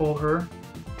gotta pull her.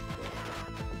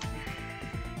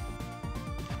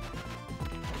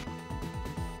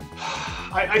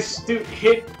 I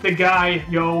hit the guy,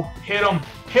 yo. Hit him.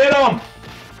 Hit him!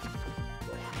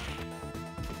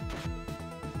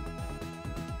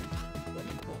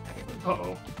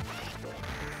 Uh-oh.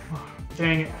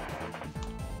 Dang it.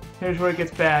 Here's where it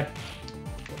gets bad.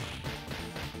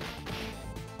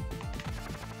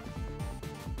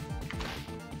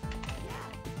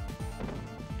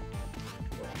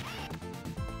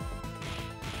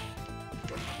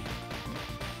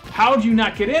 How'd you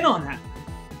not get in on that?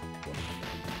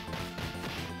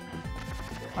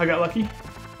 I got lucky.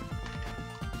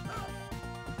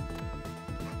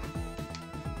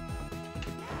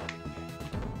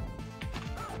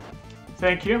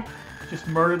 Thank you. Just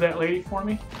murdered that lady for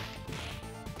me.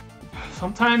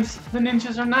 Sometimes the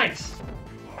ninjas are nice,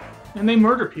 and they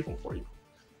murder people for you.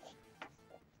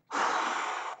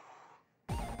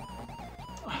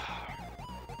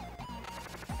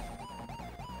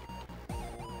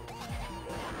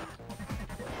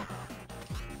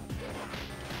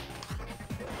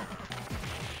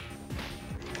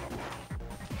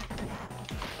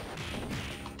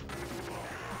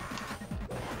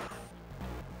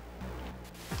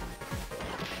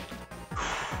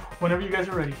 Whenever you guys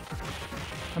are ready,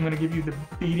 I'm gonna give you the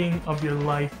beating of your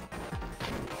life.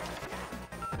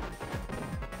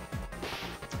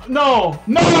 No!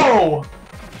 No!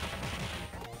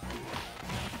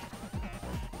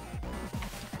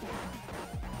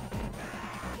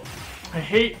 I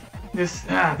hate this.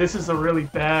 This is a really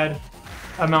bad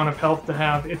amount of health to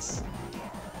have. It's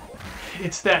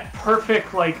that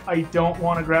perfect, like, I don't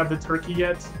want to grab the turkey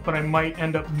yet, but I might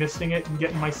end up missing it and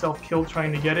getting myself killed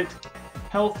trying to get it.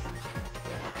 Health.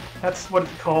 That's what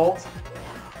it's called.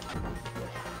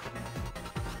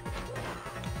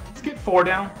 Let's get 4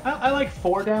 down. I like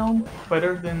 4 down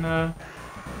better than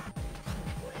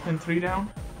 3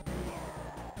 down.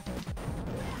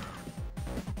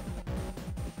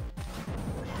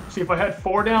 See, if I had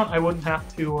 4 down, I wouldn't have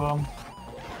to,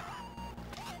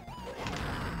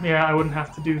 yeah, I wouldn't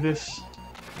have to do this.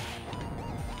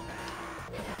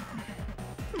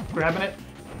 Grabbing it.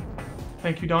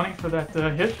 Thank you, Donnie, for that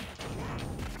hit.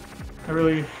 I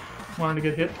really wanted to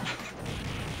get hit.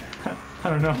 I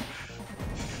don't know.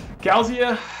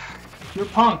 Galzia, you're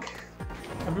punk.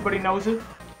 Everybody knows it.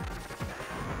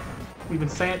 We've been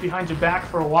saying it behind your back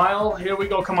for a while. Here we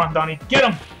go. Come on, Donnie. Get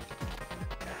him!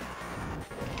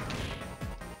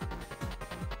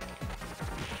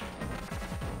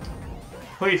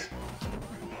 Please.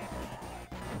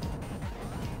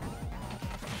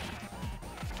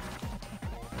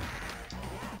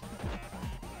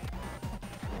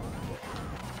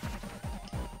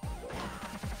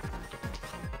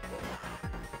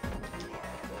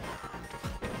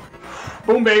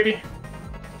 Boom, baby.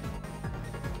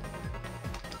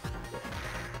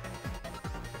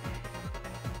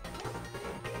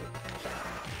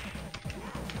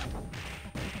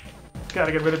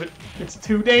 Gotta get rid of it. It's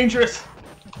too dangerous.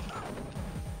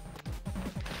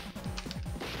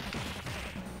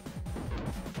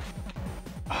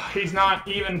 He's not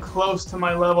even close to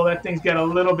my level. That thing's got a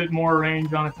little bit more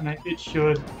range on it than it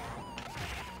should.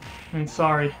 I mean,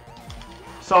 sorry.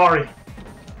 Sorry.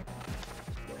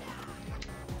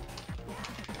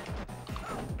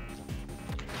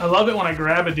 I love it when I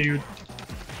grab a dude.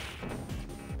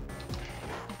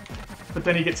 But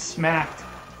then he gets smacked.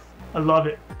 I love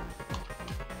it.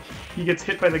 He gets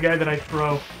hit by the guy that I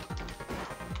throw.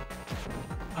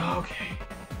 Okay.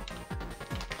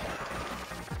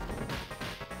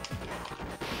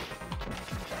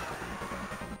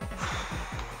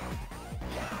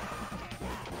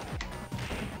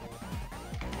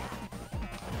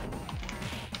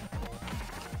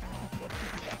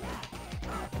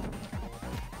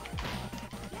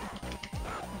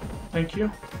 Thank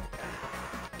you.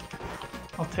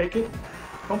 I'll take it.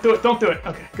 Don't do it, don't do it.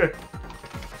 Okay, good.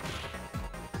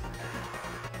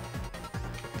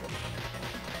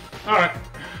 Alright.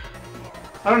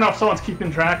 I don't know if someone's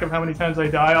keeping track of how many times I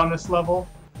die on this level.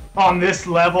 On this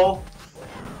level.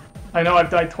 I know I've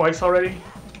died twice already.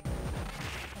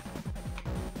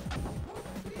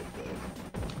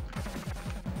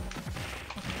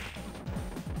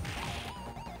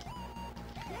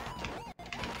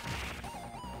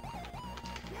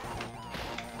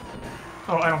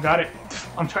 Oh, I don't got it.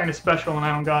 I'm trying to special and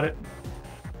I don't got it.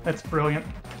 That's brilliant.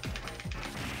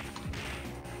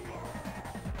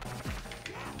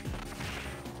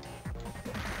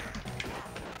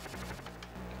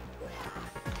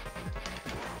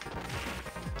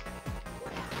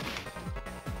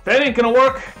 That ain't gonna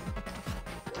work.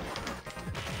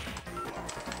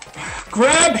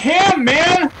 Grab him,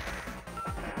 man!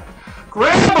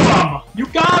 Grab him! You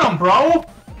got him, bro!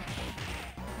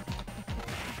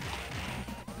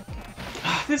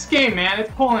 This game, man,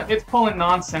 it's pulling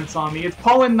nonsense on me. It's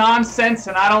pulling nonsense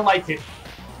and I don't like it.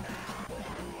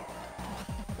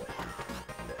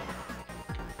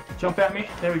 Jump at me.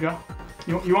 There we go.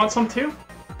 You want some too?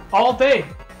 All day.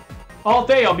 All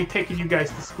day I'll be taking you guys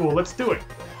to school. Let's do it.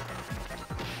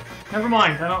 Never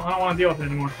mind. I don't want to deal with it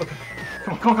anymore. Okay.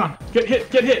 Come on, come on. Get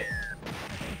hit, get hit.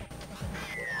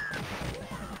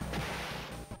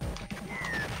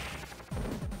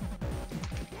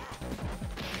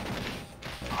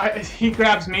 He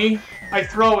grabs me, I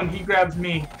throw and he grabs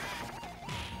me.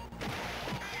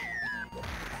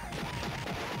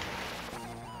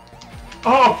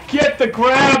 Oh, get the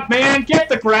grab, man! Get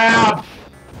the grab!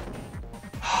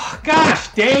 Gosh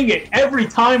dang it, every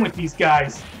time with these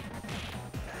guys.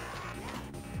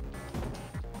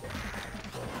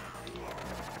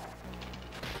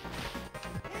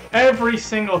 Every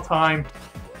single time.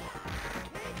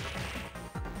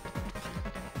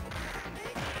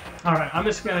 Alright, I'm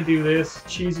just gonna do this.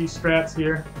 Cheesy strats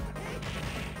here.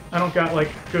 I don't got, like,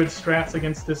 good strats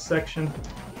against this section.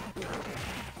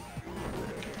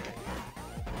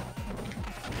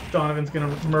 Donovan's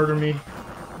gonna murder me.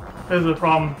 This is the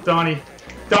problem.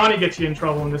 Donnie gets you in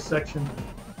trouble in this section.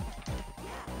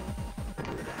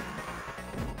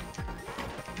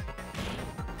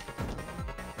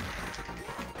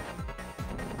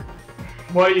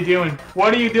 What are you doing?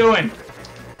 What are you doing?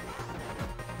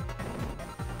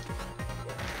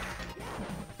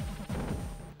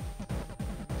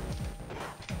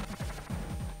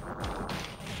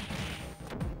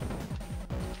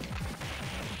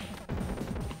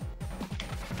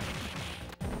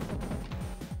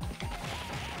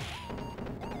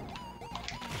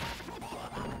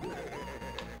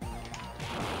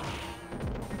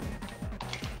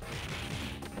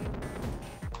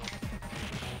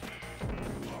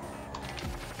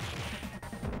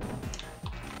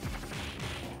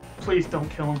 Please don't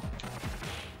kill him.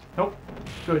 Nope.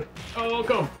 Good. Oh,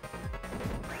 go.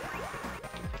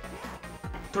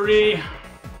 3.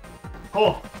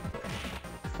 Pull.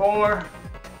 4.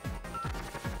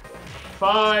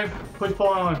 5. Please pull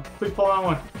on one. Please pull on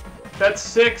one. That's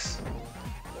 6.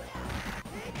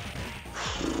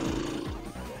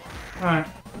 Alright.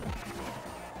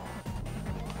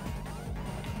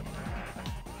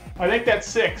 I think that's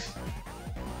 6.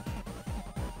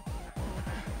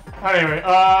 Anyway,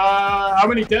 how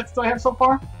many deaths do I have so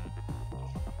far?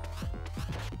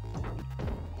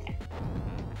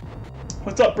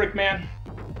 What's up, Brickman?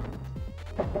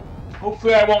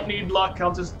 Hopefully I won't need luck,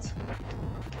 I'll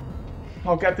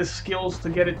get the skills to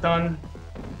get it done.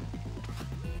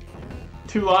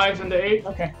 2 lives into 8?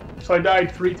 Okay. So I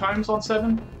died 3 times on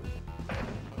 7?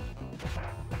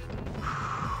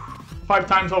 5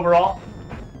 times overall?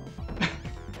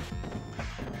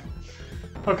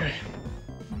 Okay.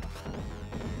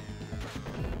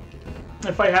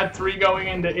 If I had 3 going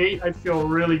into 8, I'd feel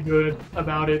really good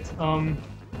about it.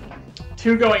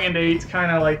 2 going into 8's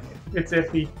kind of like, it's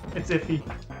iffy. It's iffy.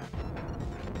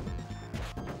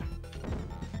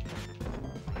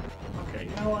 Okay,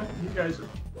 you know what? You guys are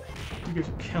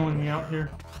killing me out here.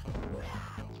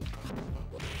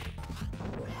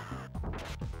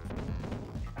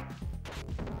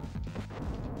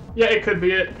 Yeah, it could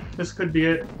be it. This could be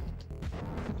it.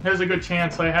 There's a good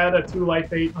chance. I had a 2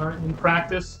 life 8 in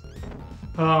practice.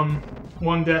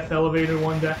 1 death elevator,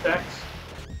 1 death X.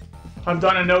 I've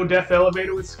done a no death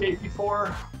elevator with skate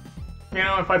before. You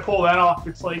know, if I pull that off,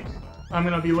 it's like I'm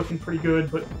gonna be looking pretty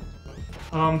good. But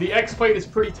the X fight is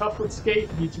pretty tough with skate.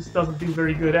 He just doesn't do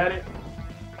very good at it.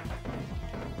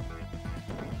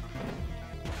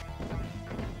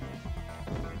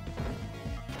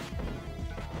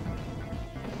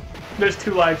 There's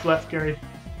 2 lives left, Gary.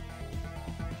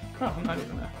 Oh, not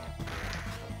even that.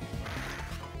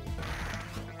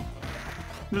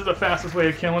 This is the fastest way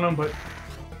of killing them, but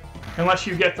unless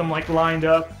you get them like lined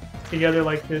up together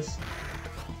like this.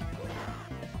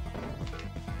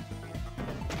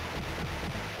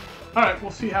 Alright,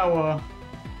 we'll see how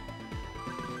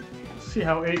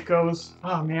 8 goes.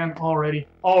 Oh man, already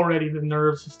the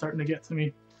nerves are starting to get to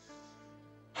me.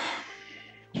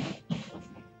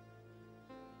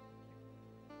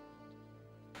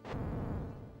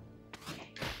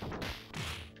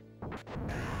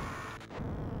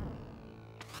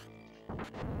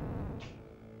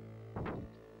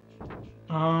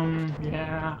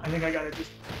 Yeah, I think I gotta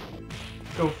just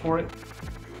go for it.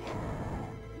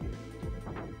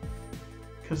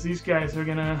 Because these guys are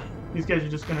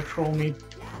just gonna troll me.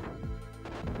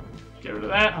 Get rid of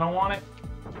that, I don't want it.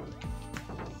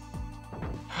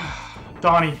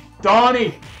 Donnie!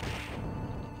 Donnie!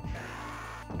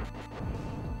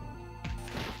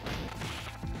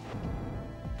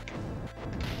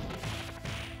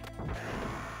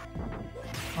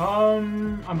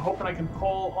 I'm hoping I can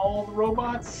pull all the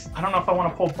robots. I don't know if I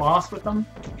want to pull boss with them.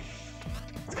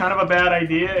 It's kind of a bad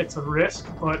idea. It's a risk,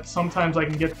 but sometimes I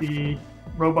can get the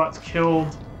robots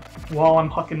killed while I'm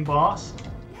hucking boss.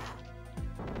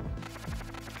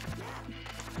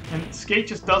 And skate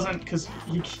just doesn't, because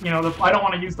I don't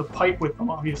want to use the pipe with them,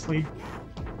 obviously.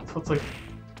 So it's like,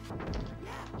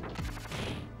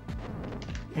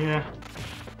 yeah.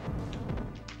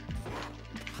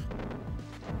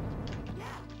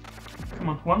 Come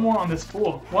on, one more on this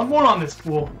fool. One more on this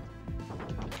fool.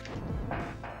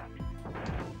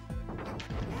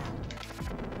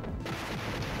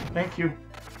 Thank you.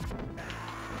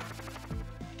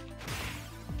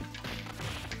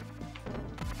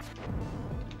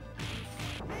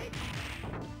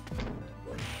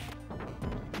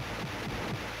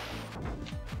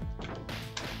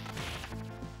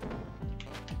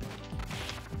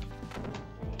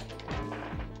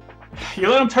 You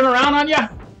let him turn around on you?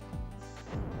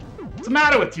 What's the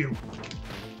matter with you?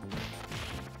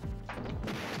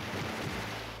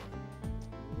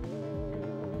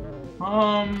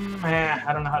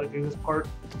 I don't know how to do this part.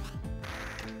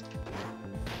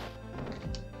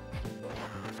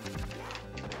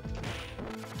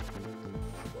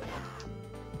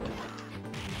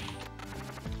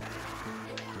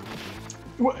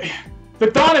 The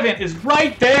Donovan is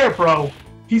right there, bro.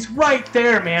 He's right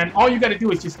there, man. All you gotta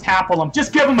do is just tackle him.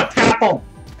 Just give him a tackle.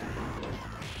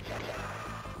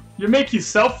 You make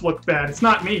yourself look bad. It's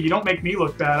not me. You don't make me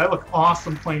look bad. I look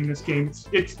awesome playing this game.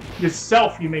 It's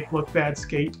yourself you make look bad,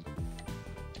 Skate.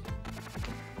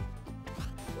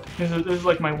 This is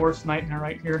like my worst nightmare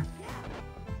right here.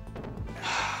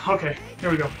 Okay,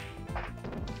 here we go.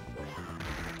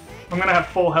 I'm gonna have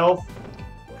full health.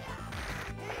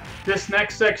 This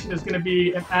next section is going to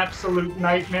be an absolute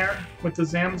nightmare with the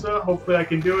Zamza. Hopefully I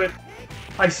can do it.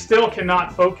 I still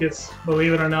cannot focus,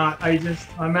 believe it or not.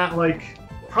 I'm at like,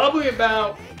 probably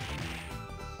about,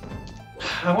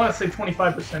 I want to say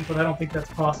 25%, but I don't think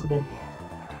that's possible.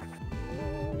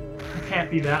 I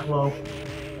can't be that low.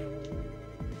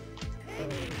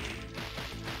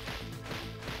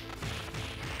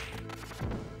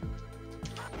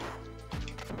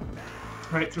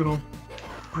 Right through him.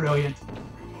 Brilliant.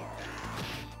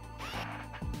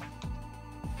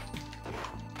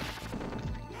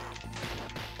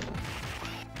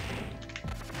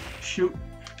 Shoot.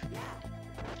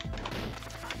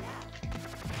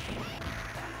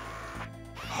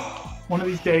 One of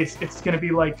these days, it's gonna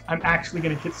be like I'm actually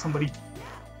gonna hit somebody.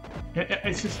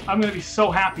 It's just, I'm gonna be so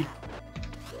happy.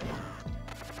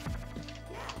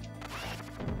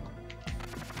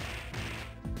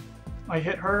 I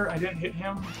hit her, I didn't hit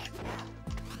him.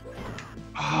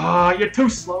 Ah, you're too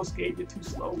slow, Skate, you're too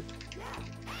slow.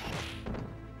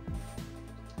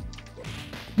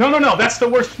 No, that's the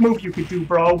worst move you could do,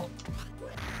 bro.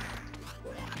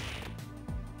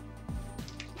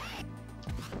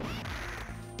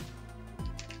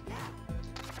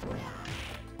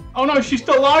 Oh no, she's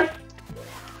still alive?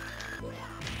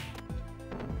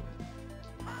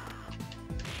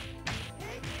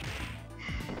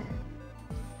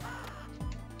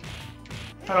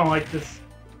 I don't like this.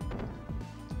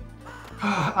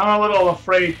 I'm a little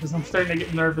afraid because I'm starting to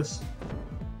get nervous.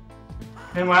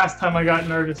 And last time I got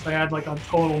nervous, I had like a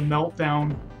total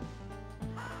meltdown.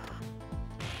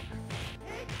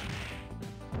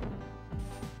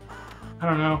 I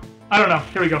don't know.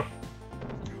 Here we go.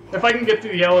 If I can get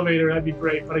through the elevator, that'd be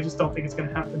great, but I just don't think it's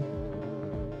gonna happen.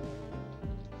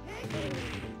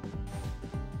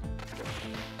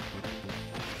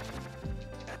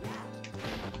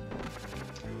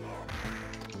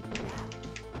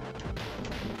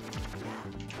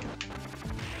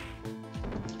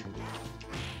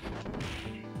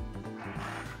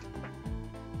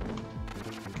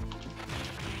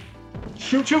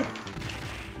 Shoot, shoot!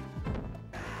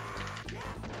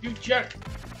 You jerk!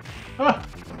 Ah!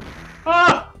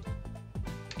 Ah!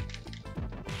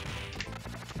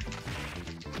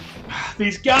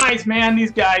 These guys, man,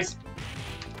 these guys.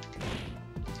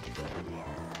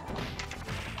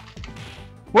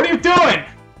 What are you doing?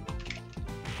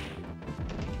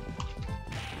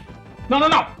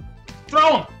 No!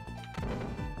 Throw him!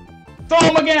 Throw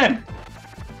him again!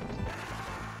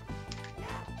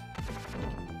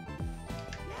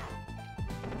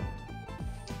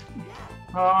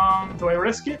 Do I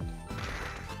risk it?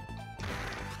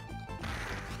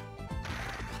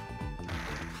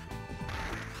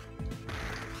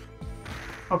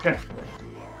 Okay.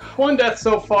 One death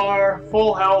so far,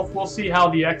 full health. We'll see how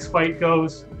the X fight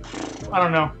goes. I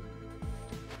don't know.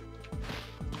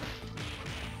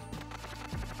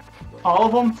 All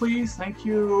of them, please. Thank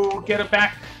you. Get it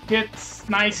back. Get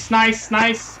nice.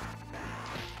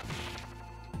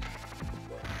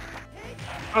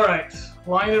 Alright.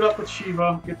 Line it up with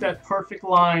Shiva. Get that perfect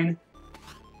line.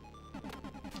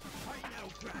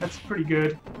 That's pretty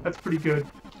good.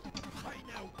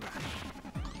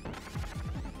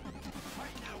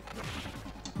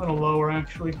 A little lower,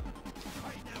 actually.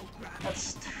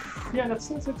 That's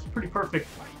pretty perfect.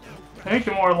 I think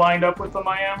the more lined up with them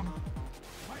I am,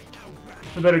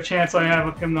 the better chance I have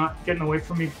of him not getting away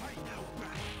from me.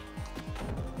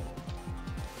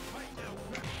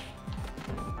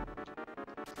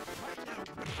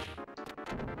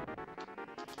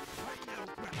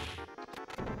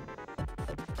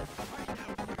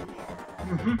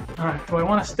 Alright, do I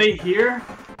want to stay here?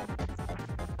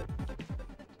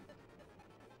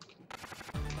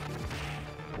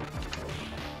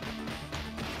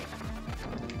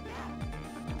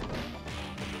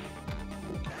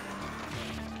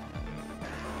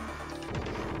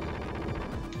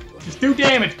 Just do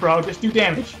damage, bro. Just do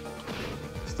damage.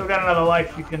 Still got another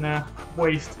life you can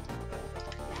waste.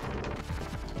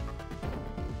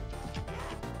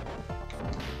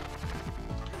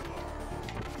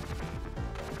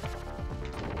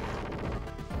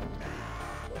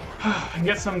 can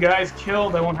get some guys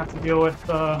killed, I won't have to deal with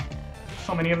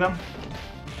so many of them,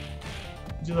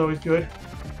 which is always good.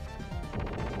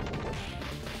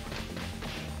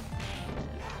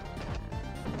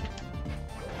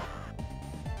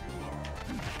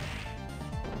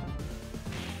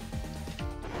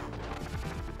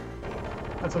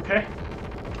 That's okay.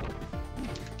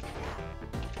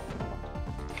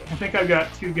 I think I've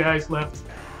got 2 guys left.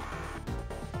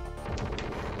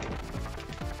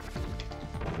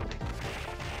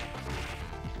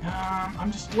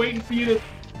 I'm just waiting for you to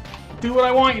do what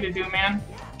I want you to do, man.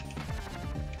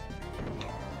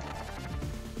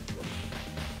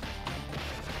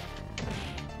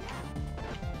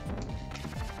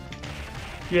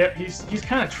 Yeah, he's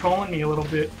kind of trolling me a little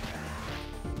bit.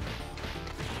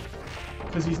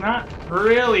 Because he's not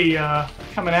really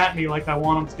coming at me like I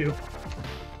want him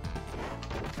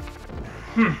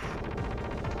to.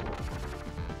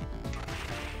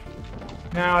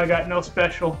 Now I got no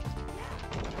special.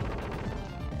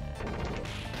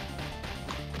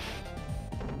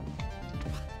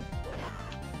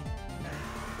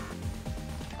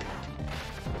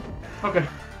 Okay.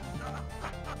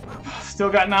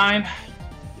 Still got 9.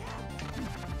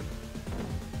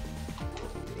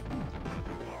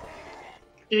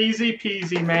 Easy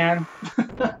peasy, man.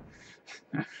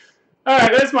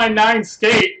 Alright, there's my 9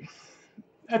 skate.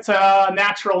 That's a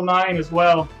natural 9 as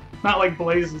well. Not like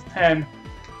Blaze's 10.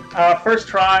 First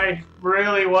try,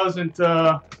 really wasn't,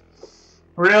 never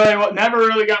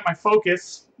really got my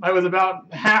focus. I was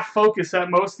about half focus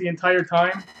at most the entire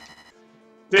time.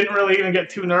 Didn't really even get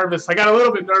too nervous. I got a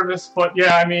little bit nervous, but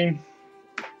yeah, I mean,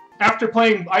 after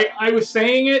playing, I was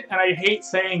saying it, and I hate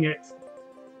saying it.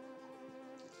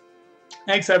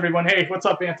 Thanks, everyone. Hey, what's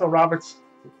up, Anthel Roberts?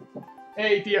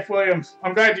 Hey, DF Williams.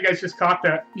 I'm glad you guys just caught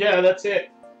that. Yeah, that's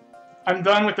it. I'm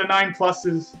done with the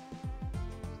 9+s.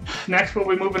 Next, we'll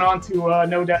be moving on to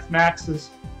No Death Maxes.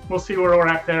 We'll see where we're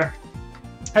at there.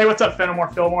 Hey, what's up, Fenimore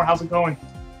Fillmore? How's it going?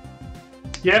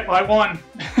 Yep, I won.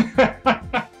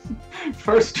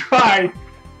 First try.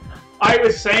 I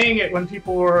was saying it when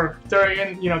people were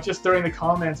during, just during the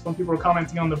comments, when people were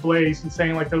commenting on the Blaze and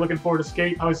saying like they're looking forward to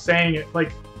Skate. I was saying it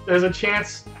like there's a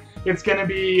chance it's gonna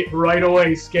be right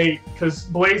away Skate because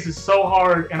Blaze is so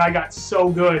hard and I got so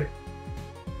good.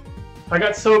 I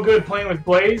got so good playing with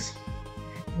Blaze.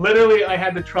 Literally, I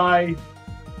had to try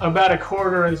about a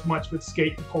quarter as much with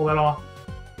Skate to pull that off.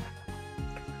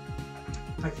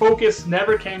 My focus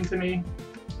never came to me.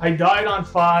 I died on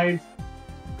 5.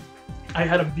 I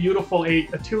had a beautiful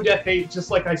 8, a 2 death 8,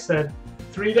 just like I said.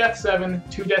 3 death 7,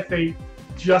 2 death 8,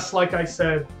 just like I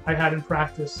said I had in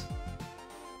practice.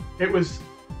 It was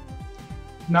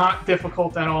not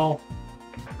difficult at all.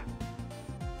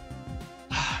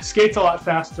 Skate's a lot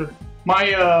faster.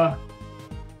 My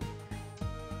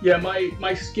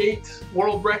my skate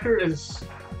world record is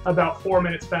about 4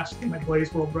 minutes faster than my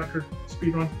Blaze world record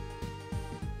speedrun.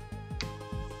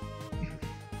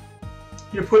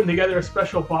 You're putting together a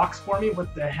special box for me?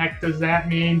 What the heck does that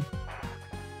mean?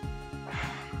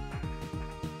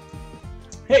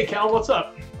 Hey Cal, what's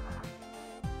up?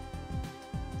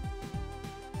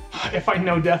 If I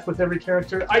know death with every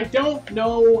character, I don't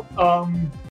know